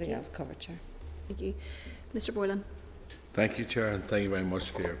all. Everything else covered, Chair. Thank you. Mr. Boylan. Thank you, Chair, and thank you very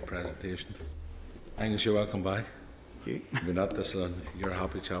much for your presentation. Angus, you're welcome by. You. We're not this long. You're a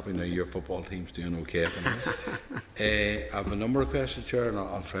happy chappy now. Your football team's doing okay. I have a number of questions, Chair, and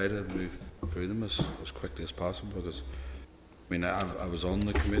I'll try to move through them as quickly as possible because, I mean, I was on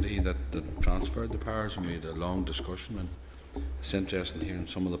the committee that transferred the powers, and we had a long discussion, and it's interesting hearing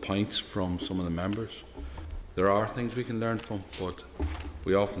some of the points from some of the members. There are things we can learn from, but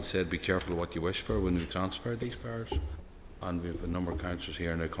we often said be careful what you wish for when we transfer these powers, and we have a number of councillors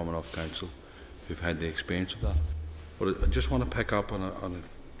here now coming off council who've had the experience of that. But I just want to pick up on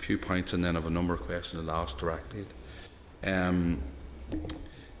a few points and then have a number of questions I'll ask directly. In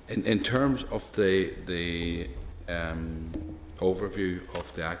terms of the overview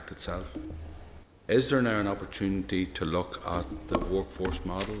of the Act itself, is there now an opportunity to look at the workforce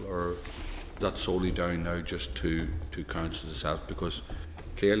model, or is that solely down now just to councils itself? Because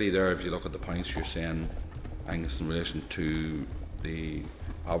clearly there, if you look at the points you're saying, Angus, in relation to the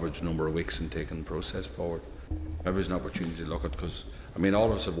average number of weeks in taking the process forward, maybe there's an opportunity to look at, because I mean all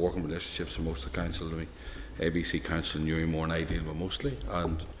of us have working relationships with most of the council. I mean, ABC Council and Newry and I deal with mostly,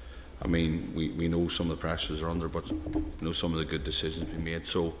 and I mean we know some of the pressures are under, but we know some of the good decisions being made.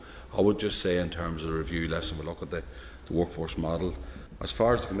 So I would just say in terms of the review, let's have a look at the workforce model. As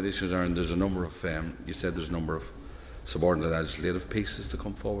far as the committee is concerned, there's a number of you said there's a number of subordinate legislative pieces to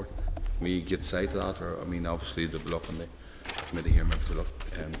come forward. We get sight of that, or I mean obviously they'll look on the committee here maybe to look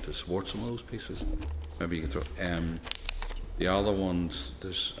to support some of those pieces. Maybe you can throw the other ones.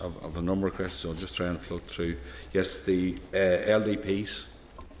 There's of a number of questions, so I'll just try and float through. Yes, the LDPs.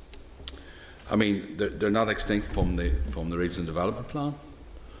 I mean, they're not extinct from the regional development plan.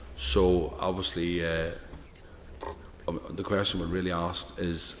 So obviously, the question we're really asked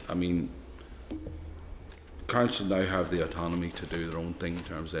is, I mean, councils now have the autonomy to do their own thing in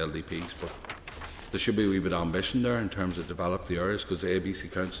terms of LDPs, but there should be a wee bit of ambition there in terms of develop the areas, because the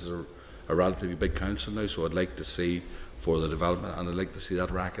ABC councils are a relatively big council now, so I'd like to see for the development, and I'd like to see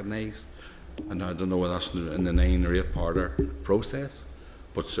that recognised. And I don't know whether that's in the 9 or 8 parter process,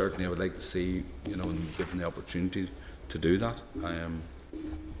 but certainly I would like to see, you know, given the opportunity to do that.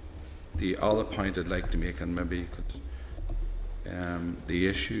 The other point I'd like to make, and maybe you could, the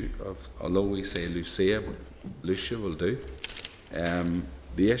issue of, although we say Lucia, but Lucia will do,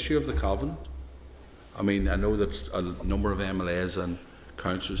 the issue of the covenant. I mean, I know that a number of MLAs and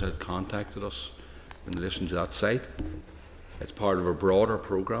councillors had contacted us in relation to that site. It's part of a broader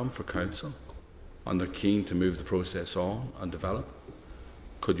programme for council, and they're keen to move the process on and develop.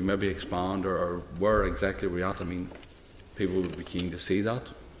 Could you maybe expand, or where exactly we're at? I mean, people would be keen to see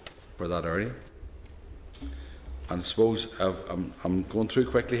that for that area. And I suppose I'm going through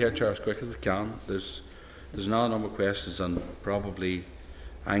quickly here, Chair, as quick as I can. There's now a number of questions, and probably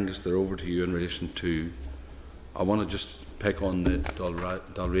Angus, they're over to you in relation to, I want to just pick on the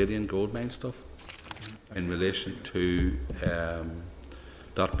Dalradian gold mine stuff in relation to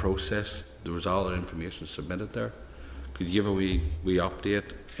that process. There was all the information submitted there. Could you give a wee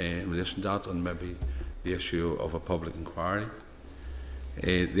update in relation to that, and maybe the issue of a public inquiry?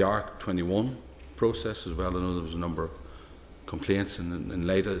 The ARC 21 process as well. I know there was a number of complaints in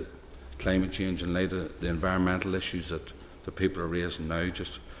light of climate change, in light of the environmental issues that the people are raising now.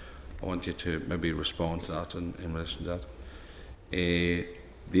 Just I want you to maybe respond to that in relation to that.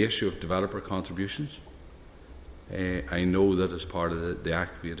 The issue of developer contributions. I know that as part of the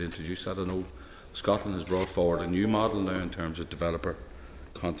Act we had introduced that. I know Scotland has brought forward a new model now in terms of developer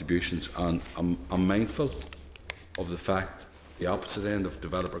contributions, and I'm mindful of the fact the opposite end of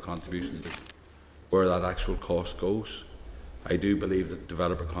developer contributions is where that actual cost goes. I do believe that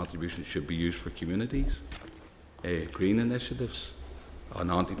developer contributions should be used for communities, green initiatives and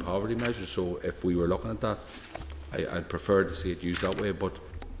anti-poverty measures. So if we were looking at that, I'd prefer to see it used that way, but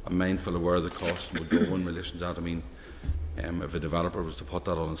I'm mindful of where the cost would go in relation to that. I mean, if a developer was to put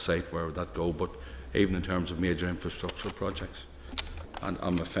that on a site, where would that go? But even in terms of major infrastructure projects. And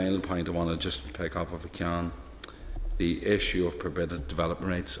on my final point, I want to just pick up, if I can, the issue of permitted development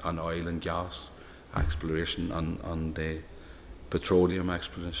rights on oil and gas exploration and the petroleum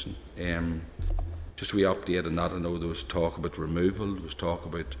exploration. Just a wee update on that. I know there was talk about removal, there was talk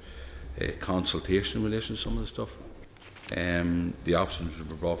about consultation in relation to some of the stuff. The options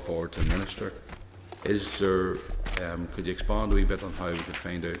were brought forward to the Minister. Is there, could you expand a wee bit on how we could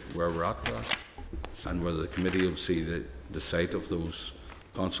find out where we're at for that, and whether the committee will see the site of those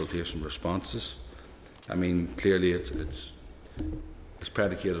consultation responses? I mean, clearly it's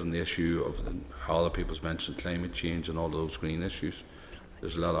predicated on the issue of all the people's mentioned climate change and all those green issues.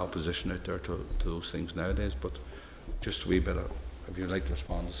 There's a lot of opposition out there to those things nowadays, but just a wee bit of, if you'd like to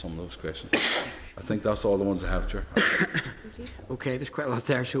respond to some of those questions. I think that's all the ones I have, Chair. Okay, there's quite a lot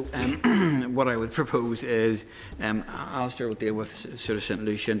there. So what I would propose is Alistair will deal with sort of St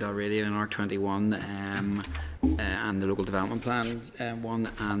Lucia and Dalradian and R21 and the local development plan one,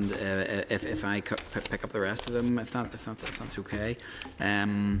 and if I pick up the rest of them, if that's okay.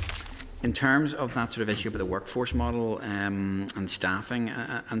 In terms of that sort of issue about the workforce model and staffing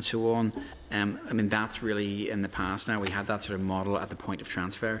and so on, I mean, that's really in the past now. We had that sort of model at the point of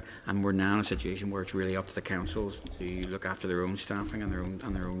transfer, and we're now in a situation where it's really up to the councils to look after their own staffing and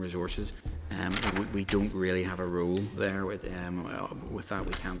their own resources. We don't really have a role there with that.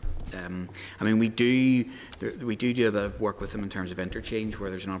 We can't. I mean, we do a bit of work with them in terms of interchange, where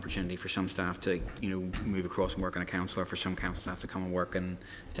there's an opportunity for some staff to move across and work in a council, or for some council staff to come and work in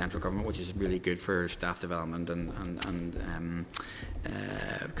central government, which is really good for staff development and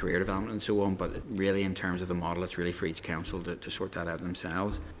career development and so on. But really, in terms of the model, it's really for each council to sort that out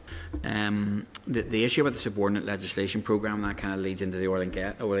themselves. The issue about the subordinate legislation programme, that kind of leads into the oil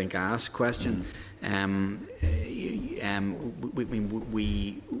and gas question.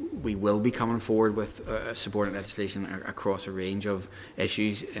 We will be coming forward with subordinate legislation across a range of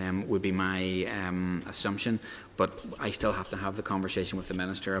issues, would be my assumption, but I still have to have the conversation with the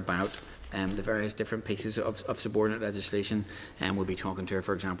Minister about the various different pieces of subordinate legislation, and we'll be talking to her,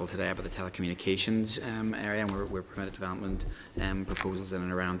 for example, today about the telecommunications area, and we're permitted development proposals in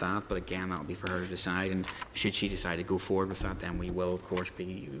and around that. But again, that will be for her to decide, and should she decide to go forward with that, then we will of course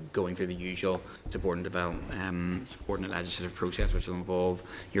be going through the usual subordinate legislative process, which will involve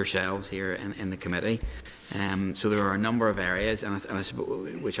yourselves here in the committee. So there are a number of areas, and I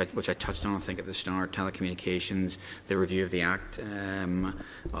suppose, which I touched on, I think, at the start: telecommunications, the review of the Act,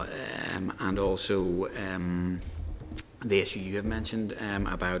 and also the issue you have mentioned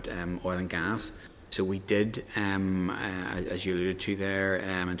about oil and gas. So we did, as you alluded to there,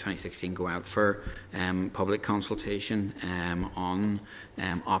 in 2016 go out for public consultation on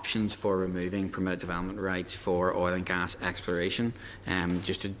options for removing permitted development rights for oil and gas exploration.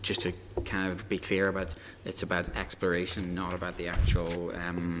 Just to kind of be clear about, it's about exploration, not about the actual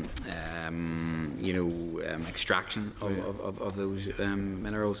extraction of those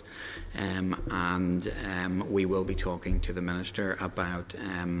minerals. And we will be talking to the Minister about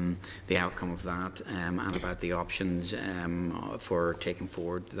the outcome of that, and about the options for taking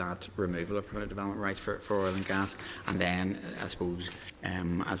forward that removal of permitted development rights for oil and gas. And then, I suppose,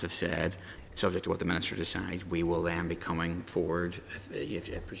 as I've said, subject to what the Minister decides, we will then be coming forward,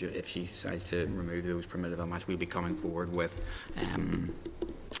 if she decides to remove those permitted development rights, we'll be coming forward with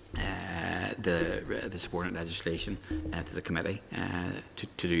the subordinate legislation to the committee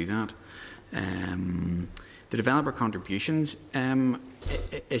to do that. The developer contributions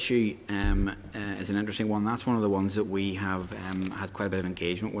issue is an interesting one. That's one of the ones that we have had quite a bit of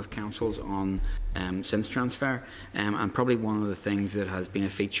engagement with councils on since transfer, and probably one of the things that has been a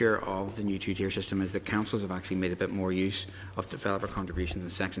feature of the new two-tier system is that councils have actually made a bit more use of developer contributions in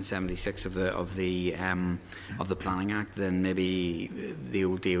Section 76 of the Planning Act than maybe the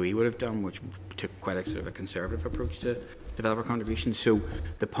old DOE would have done, which took quite a sort of a conservative approach to developer contributions. So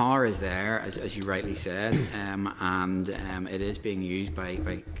the power is there, as you rightly said, and it is being used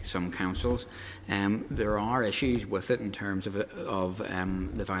by some councils. There are issues with it in terms of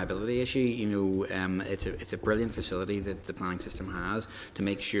the viability issue. You know, it's a brilliant facility that the planning system has to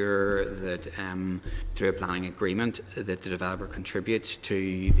make sure that through a planning agreement that the developer contributes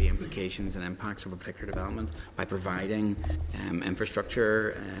to the implications and impacts of a particular development by providing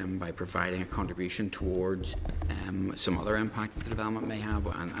infrastructure, by providing a contribution towards some other impact that the development may have,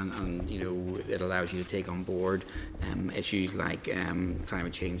 and you know, it allows you to take on board issues like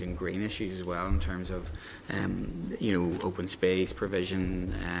climate change and green issues as well, in terms of you know, open space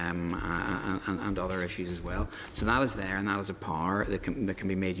provision and other issues as well. So that is there, and that is a power that can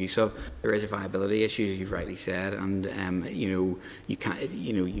be made use of. There is a viability issue, as you've rightly said, and you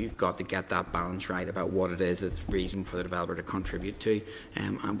know, you've got to get that balance right about what it is that's reason for the developer to contribute to,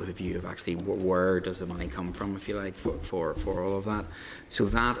 and with a view of actually where does the money come from, if you like, for all of that. So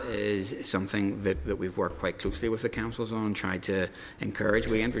that is something that we've worked quite closely with the councils on, tried to encourage.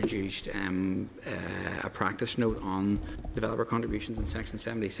 We introduced a practice note on developer contributions in Section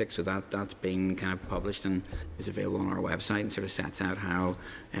 76, so that's been kind of published and is available on our website, and sort of sets out how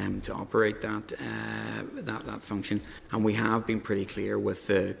to operate that function. And we have been pretty clear with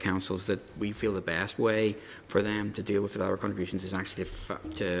the councils that we feel the best way for them to deal with developer contributions is actually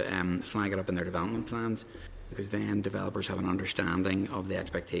to flag it up in their development plans, because then developers have an understanding of the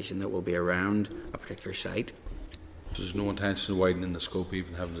expectation that will be around a particular site. So there's no intention of widening the scope,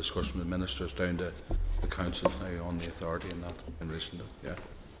 even having a discussion with ministers down to the councils now on the authority and that in relation to, yeah.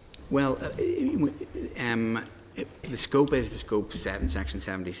 Well, the scope is the scope set in Section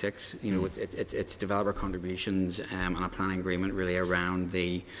 76. You know, it's developer contributions and a planning agreement really around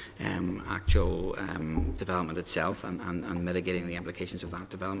the actual development itself and mitigating the implications of that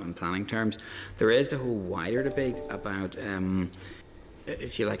development in planning terms. There is the whole wider debate about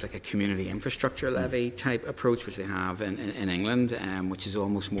if you like a community infrastructure levy type approach, which they have in England, which is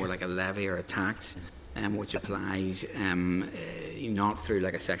almost more like a levy or a tax, which applies not through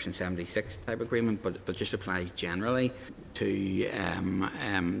like a Section 76 type agreement, but just applies generally to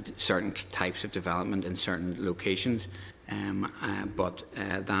certain types of development in certain locations. But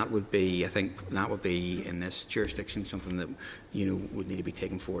that would be, I think, that would be in this jurisdiction something that would need to be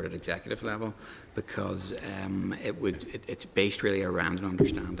taken forward at executive level, because it's based really around an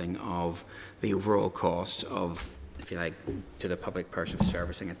understanding of the overall cost of, if you like, to the public purse of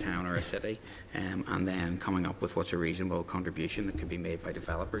servicing a town or a city, and then coming up with what's a reasonable contribution that could be made by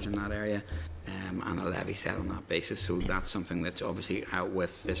developers in that area, and a levy set on that basis. So that's something that's obviously out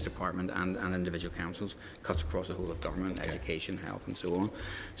with this department and individual councils, cuts across the whole of government, education, health, and so on.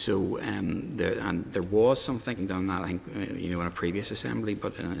 So there was some thinking done that, I think, in a previous assembly,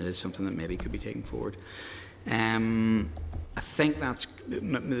 but it is something that maybe could be taken forward. I think that's,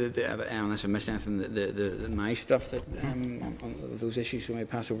 unless I missed anything, my stuff that on those issues, so I may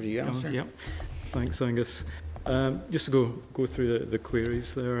pass over to you, Alistair. Yeah, thanks, Angus. Just to go through the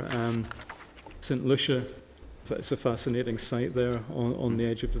queries there. St Lucia, it's a fascinating site there on the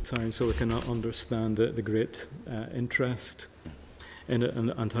edge of the town, so we can understand the great interest in it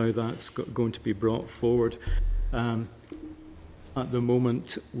and how that's going to be brought forward. At the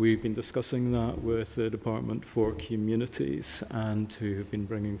moment, we've been discussing that with the Department for Communities, and who have been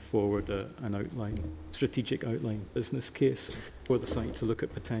bringing forward an strategic outline business case for the site to look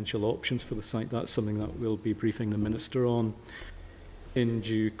at potential options for the site. That's something that we'll be briefing the Minister on in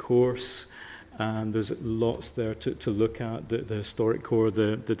due course. And there's lots there to look at, the historic core,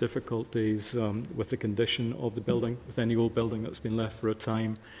 the difficulties with the condition of the building. With any old building that's been left for a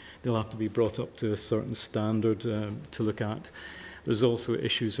time, they'll have to be brought up to a certain standard to look at. There's also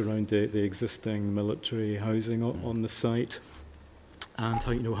issues around the existing military housing on the site, and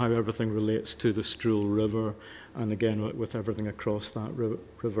how everything relates to the Struel River, and again with everything across that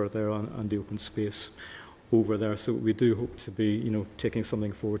river there and the open space over there. So we do hope to be taking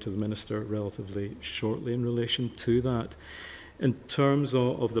something forward to the Minister relatively shortly in relation to that. In terms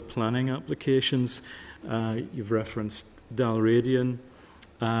of the planning applications, you've referenced Dalradian.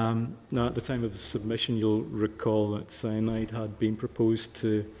 Now, at the time of the submission, you'll recall that cyanide had been proposed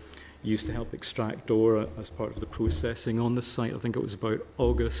to use to help extract ore as part of the processing on the site. I think it was about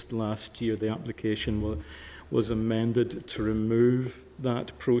August last year the application was amended to remove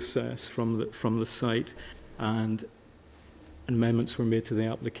that process from the site, and amendments were made to the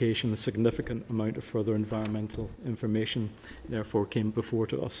application. A significant amount of further environmental information therefore came before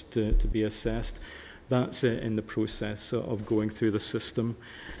to us to be assessed. That's in the process of going through the system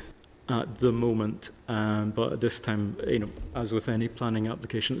at the moment, but at this time, as with any planning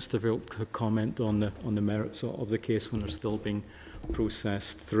application, it's difficult to comment on the merits of the case when they're still being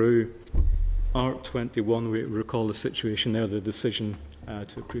processed through. Art 21, we recall the situation there. The decision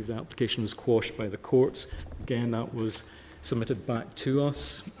to approve the application was quashed by the courts. Again, that was submitted back to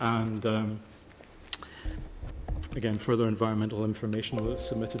us, and again, further environmental information was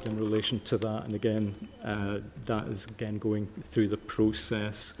submitted in relation to that, and again, that is again going through the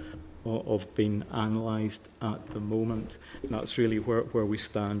process of being analysed at the moment. And that's really where we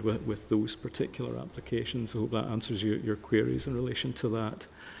stand with those particular applications. I hope that answers your queries in relation to that.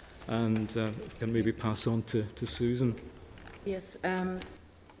 And can maybe pass on to Susan. Yes,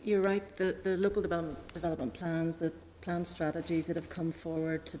 you're right. The local development plans, the plan strategies that have come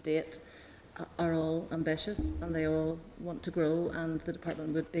forward to date are all ambitious, and they all want to grow, and the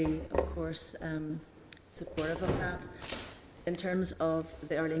department would be, of course, supportive of that. In terms of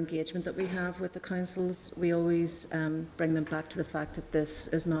the early engagement that we have with the councils, we always bring them back to the fact that this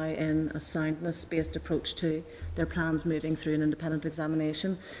is now in a soundness-based approach to their plans moving through an independent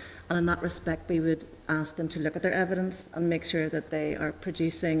examination. And in that respect, we would ask them to look at their evidence and make sure that they are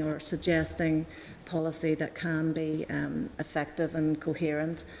producing or suggesting policy that can be effective and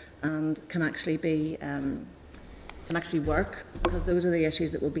coherent and can actually be work, because those are the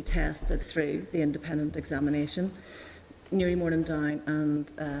issues that will be tested through the independent examination. Newry Morning Down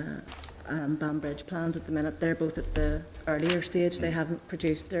and Banbridge plans at the minute, they're both at the earlier stage. They haven't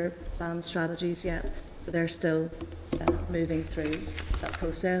produced their plan strategies yet, so they're still moving through that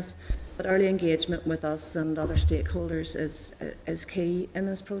process. But early engagement with us and other stakeholders is key in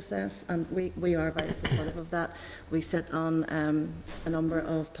this process, and we are very supportive of that. We sit on a number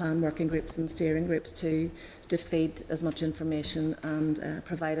of plan working groups and steering groups to feed as much information and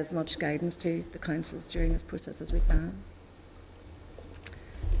provide as much guidance to the councils during this process as we can.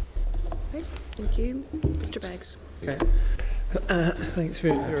 Right, thank you. Mr. Beggs. Okay. Thanks for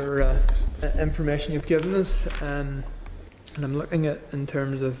your information you've given us. And I'm looking at, in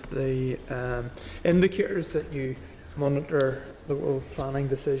terms of the indicators that you monitor local planning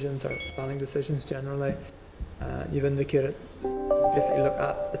decisions or planning decisions generally. You've indicated, basically look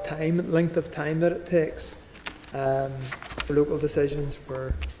at the length of time that it takes for local decisions,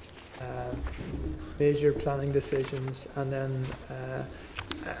 for major planning decisions, and then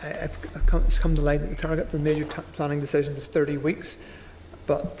it's come to light that the target for major planning decision was 30 weeks,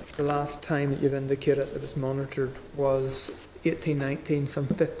 but the last time that you've indicated it was monitored was 18-19, some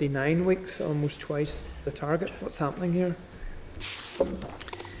 59 weeks, almost twice the target. What's happening here?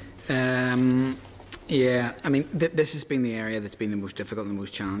 Yeah, I mean, this has been the area that's been the most difficult and the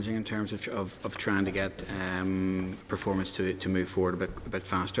most challenging in terms of trying to get performance to move forward a bit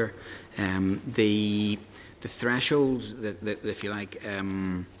faster. The thresholds that if you like,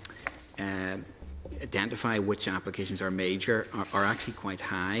 identify which applications are major are actually quite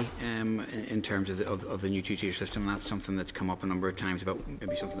high in terms of the new two-tier system. And that's something that's come up a number of times about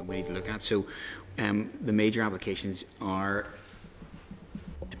maybe something that we need to look at. So the major applications are,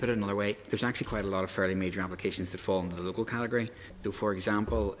 to put it another way, there's actually quite a lot of fairly major applications that fall into the local category. So for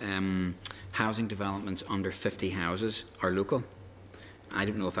example, housing developments under 50 houses are local. I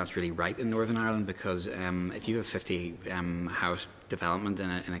don't know if that's really right in Northern Ireland, because if you have 50 house development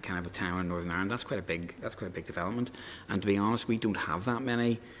in a kind of a town in Northern Ireland, that's quite a big development. And to be honest, we don't have that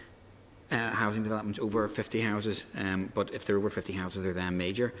many housing developments over 50 houses. But if they're over 50 houses, they're then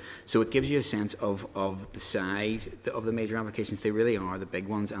major. So it gives you a sense of the size of the major applications. They really are the big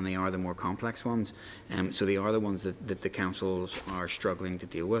ones, and they are the more complex ones. So they are the ones that the councils are struggling to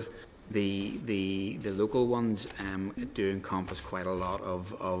deal with. The local ones do encompass quite a lot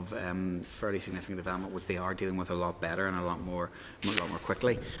of fairly significant development, which they are dealing with a lot better and a lot more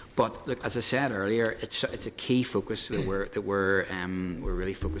quickly. But look, as I said earlier, it's a key focus that we're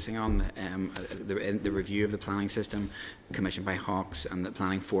really focusing on. The review of the planning system commissioned by Hawks, and the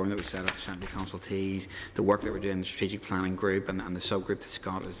planning forum that we set up, Assembly Consultees, the work that we're doing in the strategic planning group and the subgroup that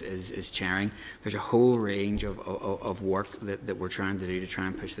Scott is chairing. There's a whole range of work that we're trying to do to try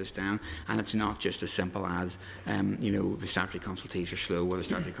and push this down. And it's not just as simple as, the statutory consultees are slow or the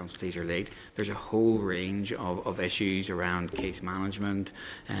statutory consultees are late. There's a whole range of issues around case management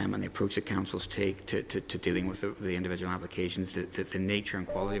and the approach that councils take to dealing with the individual applications. The nature and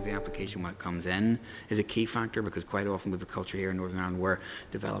quality of the application when it comes in is a key factor, because quite often we have a culture here in Northern Ireland where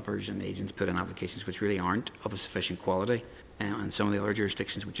developers and agents put in applications which really aren't of a sufficient quality. And some of the other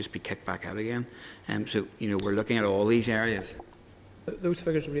jurisdictions would just be kicked back out again. So, we're looking at all these areas. Those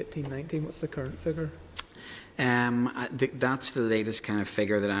figures were 18-19. What's the current figure? That's the latest kind of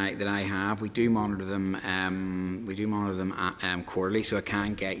figure that I have. We do monitor them. Quarterly, so I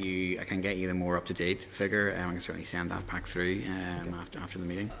can get you the more up to date figure. I can certainly send that back through after the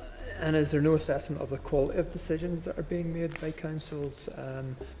meeting. And is there no assessment of the quality of decisions that are being made by councils?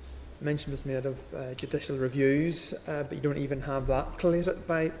 Mention was made of judicial reviews, but you don't even have that collated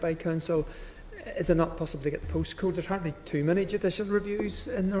by council. Is it not possible to get the postcode? There's hardly too many judicial reviews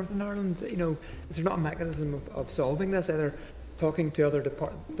in Northern Ireland. Is there not a mechanism of solving this, either talking to other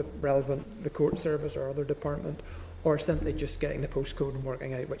the court service or other department, or simply just getting the postcode and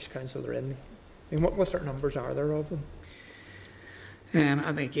working out which council they're in? I mean, what sort of numbers are there of them?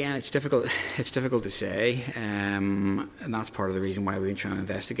 Again, it's difficult to say, and that's part of the reason why we've been trying to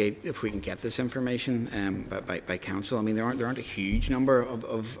investigate if we can get this information by council. I mean, there aren't a huge number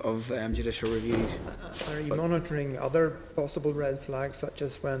of judicial reviews. Are you monitoring other possible red flags, such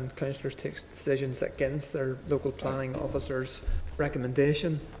as when councillors take decisions against their local planning officer's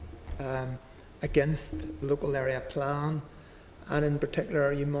recommendation, against the local area plan? And in particular,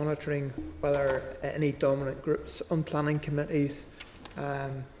 are you monitoring whether any dominant groups on planning committees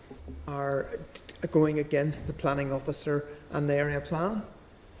are going against the planning officer and the area plan?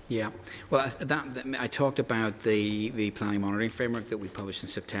 Yeah, well, I talked about the planning monitoring framework that we published in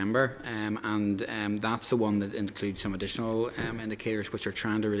September, and that's the one that includes some additional indicators which are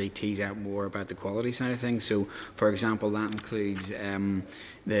trying to really tease out more about the quality side of things. So, for example, that includes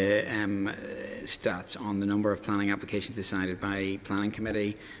the stats on the number of planning applications decided by planning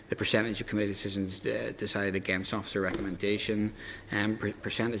committee, the percentage of committee decisions decided against officer recommendation,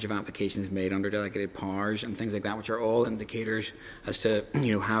 percentage of applications made under delegated powers, and things like that, which are all indicators as to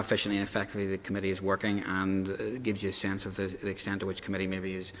how efficiently and effectively the committee is working, and gives you a sense of the extent to which committee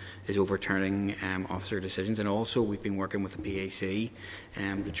maybe is overturning officer decisions. And also we've been working with the PAC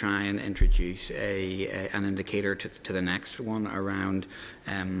to try and introduce an indicator to the next one around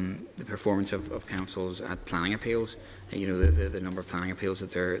the performance of councils at planning appeals. The number of planning appeals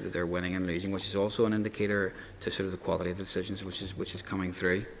that they're winning and losing, which is also an indicator to sort of the quality of the decisions which is coming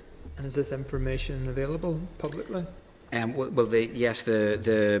through. And is this information available publicly? Yes,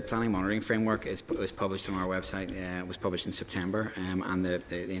 the planning monitoring framework was published on our website. It was published in September, and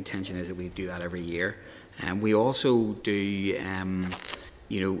the intention is that we do that every year. We also do,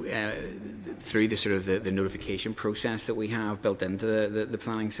 through the sort of the notification process that we have built into the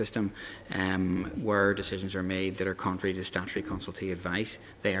planning system, where decisions are made that are contrary to statutory consultee advice,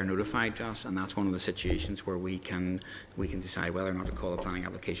 they are notified to us, and that's one of the situations where we can decide whether or not to call a planning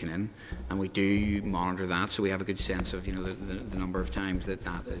application in, and we do monitor that, so we have a good sense of the number of times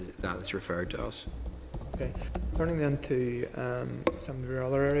that is referred to us. Okay. Turning then to some of your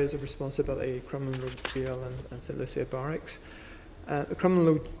other areas of responsibility, Crumlin Road Jail and St Lucia Barracks. The Crumlin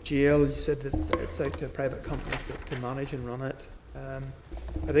Road Jail, you said it's out to a private company to manage and run it. Are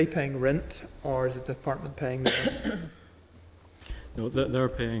they paying rent, or is the department paying them? No, they're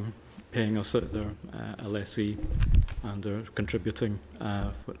paying us at their LSE, and they're contributing.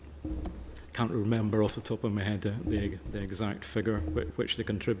 Can't remember off the top of my head the exact figure which they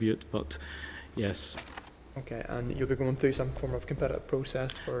contribute, but yes. Okay, and you'll be going through some form of competitive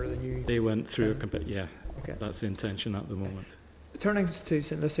process for the new... They went through yeah. Okay. That's the intention at the moment. Turning to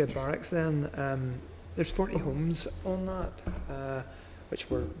St Lucia Barracks then, there's 40 homes on that, which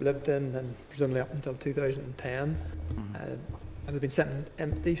were lived in and presumably up until 2010. Have they been sitting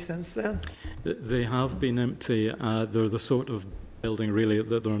empty since then? They have been empty. They're the sort of building really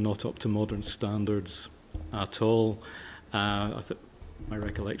that they're not up to modern standards at all. My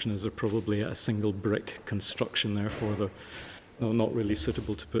recollection is they're probably a single brick construction, therefore they're not really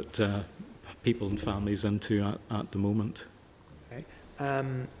suitable to put people and families into at the moment. Okay.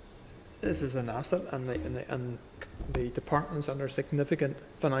 This is an asset, and the department's under significant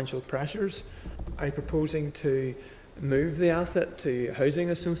financial pressures. Are you proposing to move the asset to a housing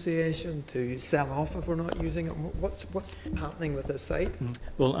association, to sell off if we're not using it? What's happening with this site?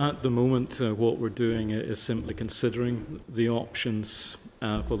 Well, at the moment, what we're doing is simply considering the options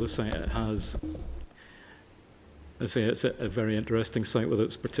for the site. It has I say it's a very interesting site with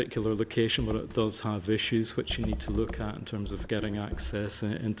its particular location, but it does have issues which you need to look at in terms of getting access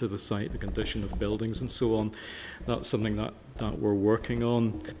into the site, the condition of buildings and so on. That's something that we're working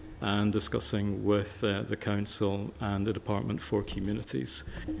on and discussing with the Council and the Department for Communities.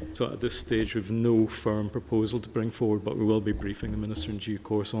 So at this stage we've no firm proposal to bring forward, but we will be briefing the Minister in due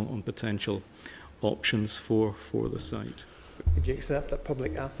course on potential options for the site. Would you accept that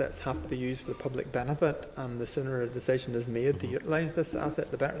public assets have to be used for the public benefit, and the sooner a decision is made to utilise this asset,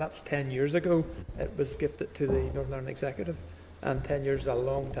 the better? That's 10 years ago it was gifted to the Northern Ireland Executive, and 10 years is a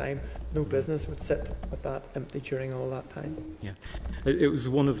long time. No business would sit with that empty during all that time. Yeah, it was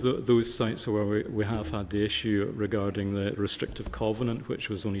one of those sites where we have had the issue regarding the restrictive covenant, which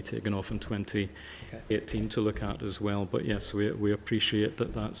was only taken off in 2018 to look at as well. But yes, we appreciate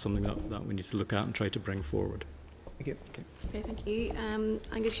that that's something that we need to look at and try to bring forward. Thank you. Okay, thank you.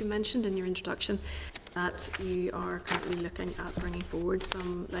 Angus, you mentioned in your introduction that you are currently looking at bringing forward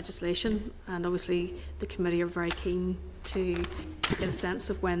some legislation, and obviously the committee are very keen to get a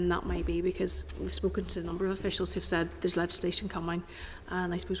sense of when that may be, because we've spoken to a number of officials who've said there's legislation coming,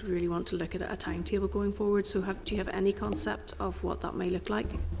 and I suppose we really want to look at a timetable going forward. So do you have any concept of what that may look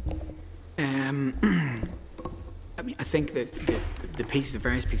like? I mean, I think that the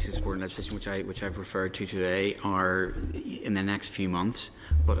various pieces of supporting legislation which I've referred to today are in the next few months.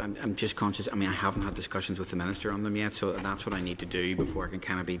 But I'm just conscious. I mean, I haven't had discussions with the Minister on them yet, so that's what I need to do before I can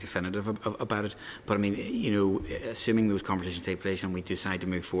kind of be definitive about it. But I mean, you know, assuming those conversations take place and we decide to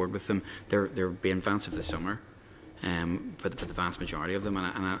move forward with them, they'll be in advance of the summer. For the vast majority of them, and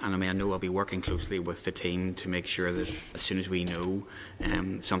I mean, I know I'll be working closely with the team to make sure that as soon as we know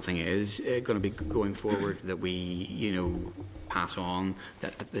something is going to be going forward, that we, you know, pass on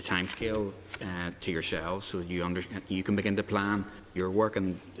the timescale to yourselves, so that you can begin to plan your work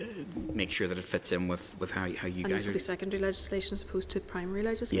and make sure that it fits in with how you guys are. And this will be secondary legislation as opposed to primary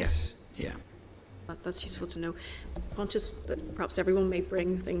legislation? Yes. Yeah. That's useful to know. Conscious that perhaps everyone may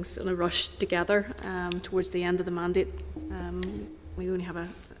bring things in a rush together towards the end of the mandate. We only have a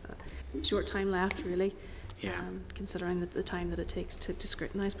short time left, really, considering the time that it takes to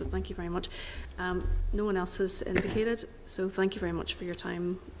scrutinise, but thank you very much. No one else has indicated, so thank you very much for your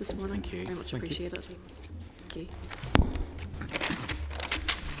time this morning. Thank you. Very much appreciate it. Thank you.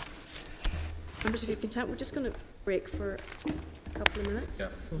 Members, if you're content, we're just going to break for a couple of minutes.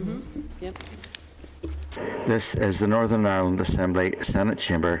 Yes. Yep. This is the Northern Ireland Assembly Senate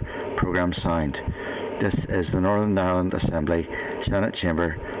Chamber Programme Sound. This is the Northern Ireland Assembly Senate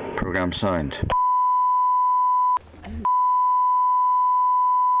Chamber Programme Sound.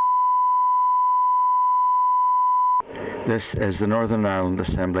 This is the Northern Ireland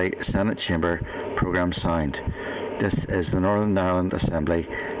Assembly Senate Chamber Programme Sound. This is the Northern Ireland Assembly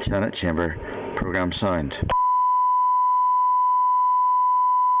Senate Chamber Programme Sound.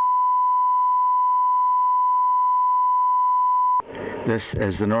 This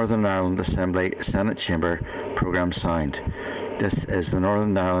is the Northern Ireland Assembly Senate Chamber Programme Sound. This is the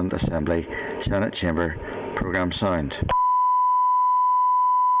Northern Ireland Assembly Senate Chamber Programme Sound.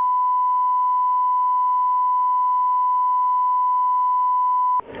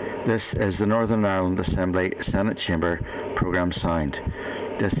 This is the Northern Ireland Assembly Senate Chamber Programme Sound.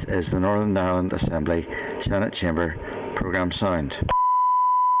 This is the Northern Ireland Assembly Senate Chamber Programme Sound.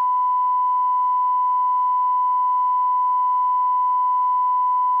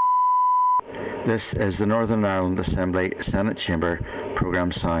 This is the Northern Ireland Assembly Senate Chamber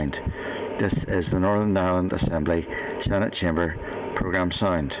Programme Sound. This is the Northern Ireland Assembly Senate Chamber Programme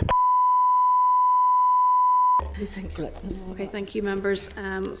Sound. Okay, thank you, members.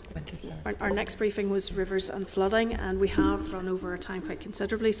 Our next briefing was rivers and flooding, and we have run over our time quite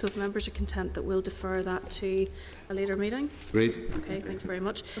considerably, so if members are content that we'll defer that to a later meeting. Great. Okay, thank you very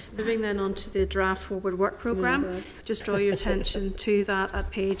much. Moving then on to the draft forward work programme. Just draw your attention to that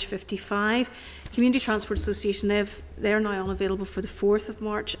at page 55. Community Transport Association, they're now unavailable for the 4th of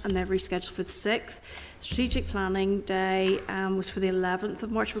March and they've rescheduled for the 6th. Strategic Planning Day was for the 11th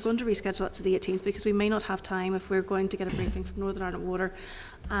of March. We're going to reschedule that to the 18th because we may not have time if we're going to get a briefing from Northern Ireland Water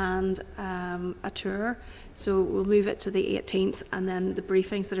and a tour. So we'll move it to the 18th, and then the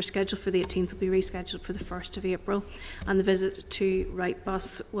briefings that are scheduled for the 18th will be rescheduled for the 1st of April, and the visit to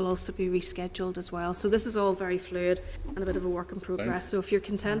Wrightbus will also be rescheduled as well. So this is all very fluid and a bit of a work in progress. So if you're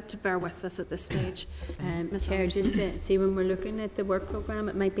content to bear with us at this stage. Chair, just to see when we're looking at the work programme,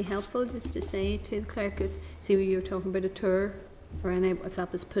 it might be helpful just to say to the clerk, see where you're talking about a tour, or any, if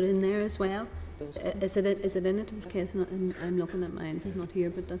that was put in there as well. Is it in it? Okay, it's not, I'm looking at mine, so it's not here,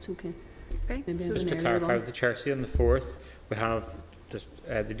 but that's okay. Okay. So just to clarify with the Chair, see on the 4th, we have just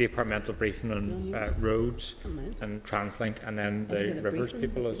the departmental briefing on roads and TransLink, and then the Rivers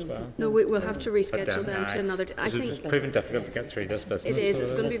people as well. No, we'll have to reschedule them to another day. I think it's proving difficult to get through this business. it is.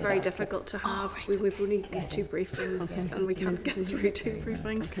 It's going to be very difficult to have. We've only got 2 briefings, and we can't get through 2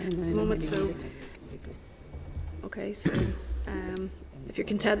 briefings at the moment. So, okay, so if you're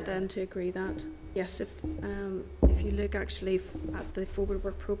content then to agree that. Yes, if you look actually at the forward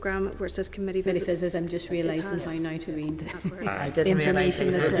work programme where it says committee visits, I'm just realising how now to read the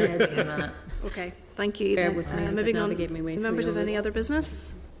information that's said. Okay, thank you. Bear with me. Moving on. The Members of any other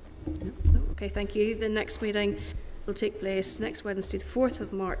business? No. Okay, thank you. The next meeting will take place next Wednesday, the 4th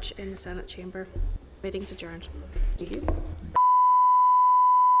of March, in the Senate Chamber. Meeting's adjourned. Thank you.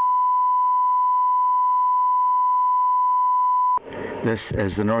 This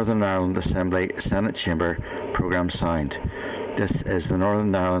is the Northern Ireland Assembly Senate Chamber programme signed. This is the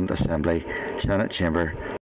Northern Ireland Assembly Senate Chamber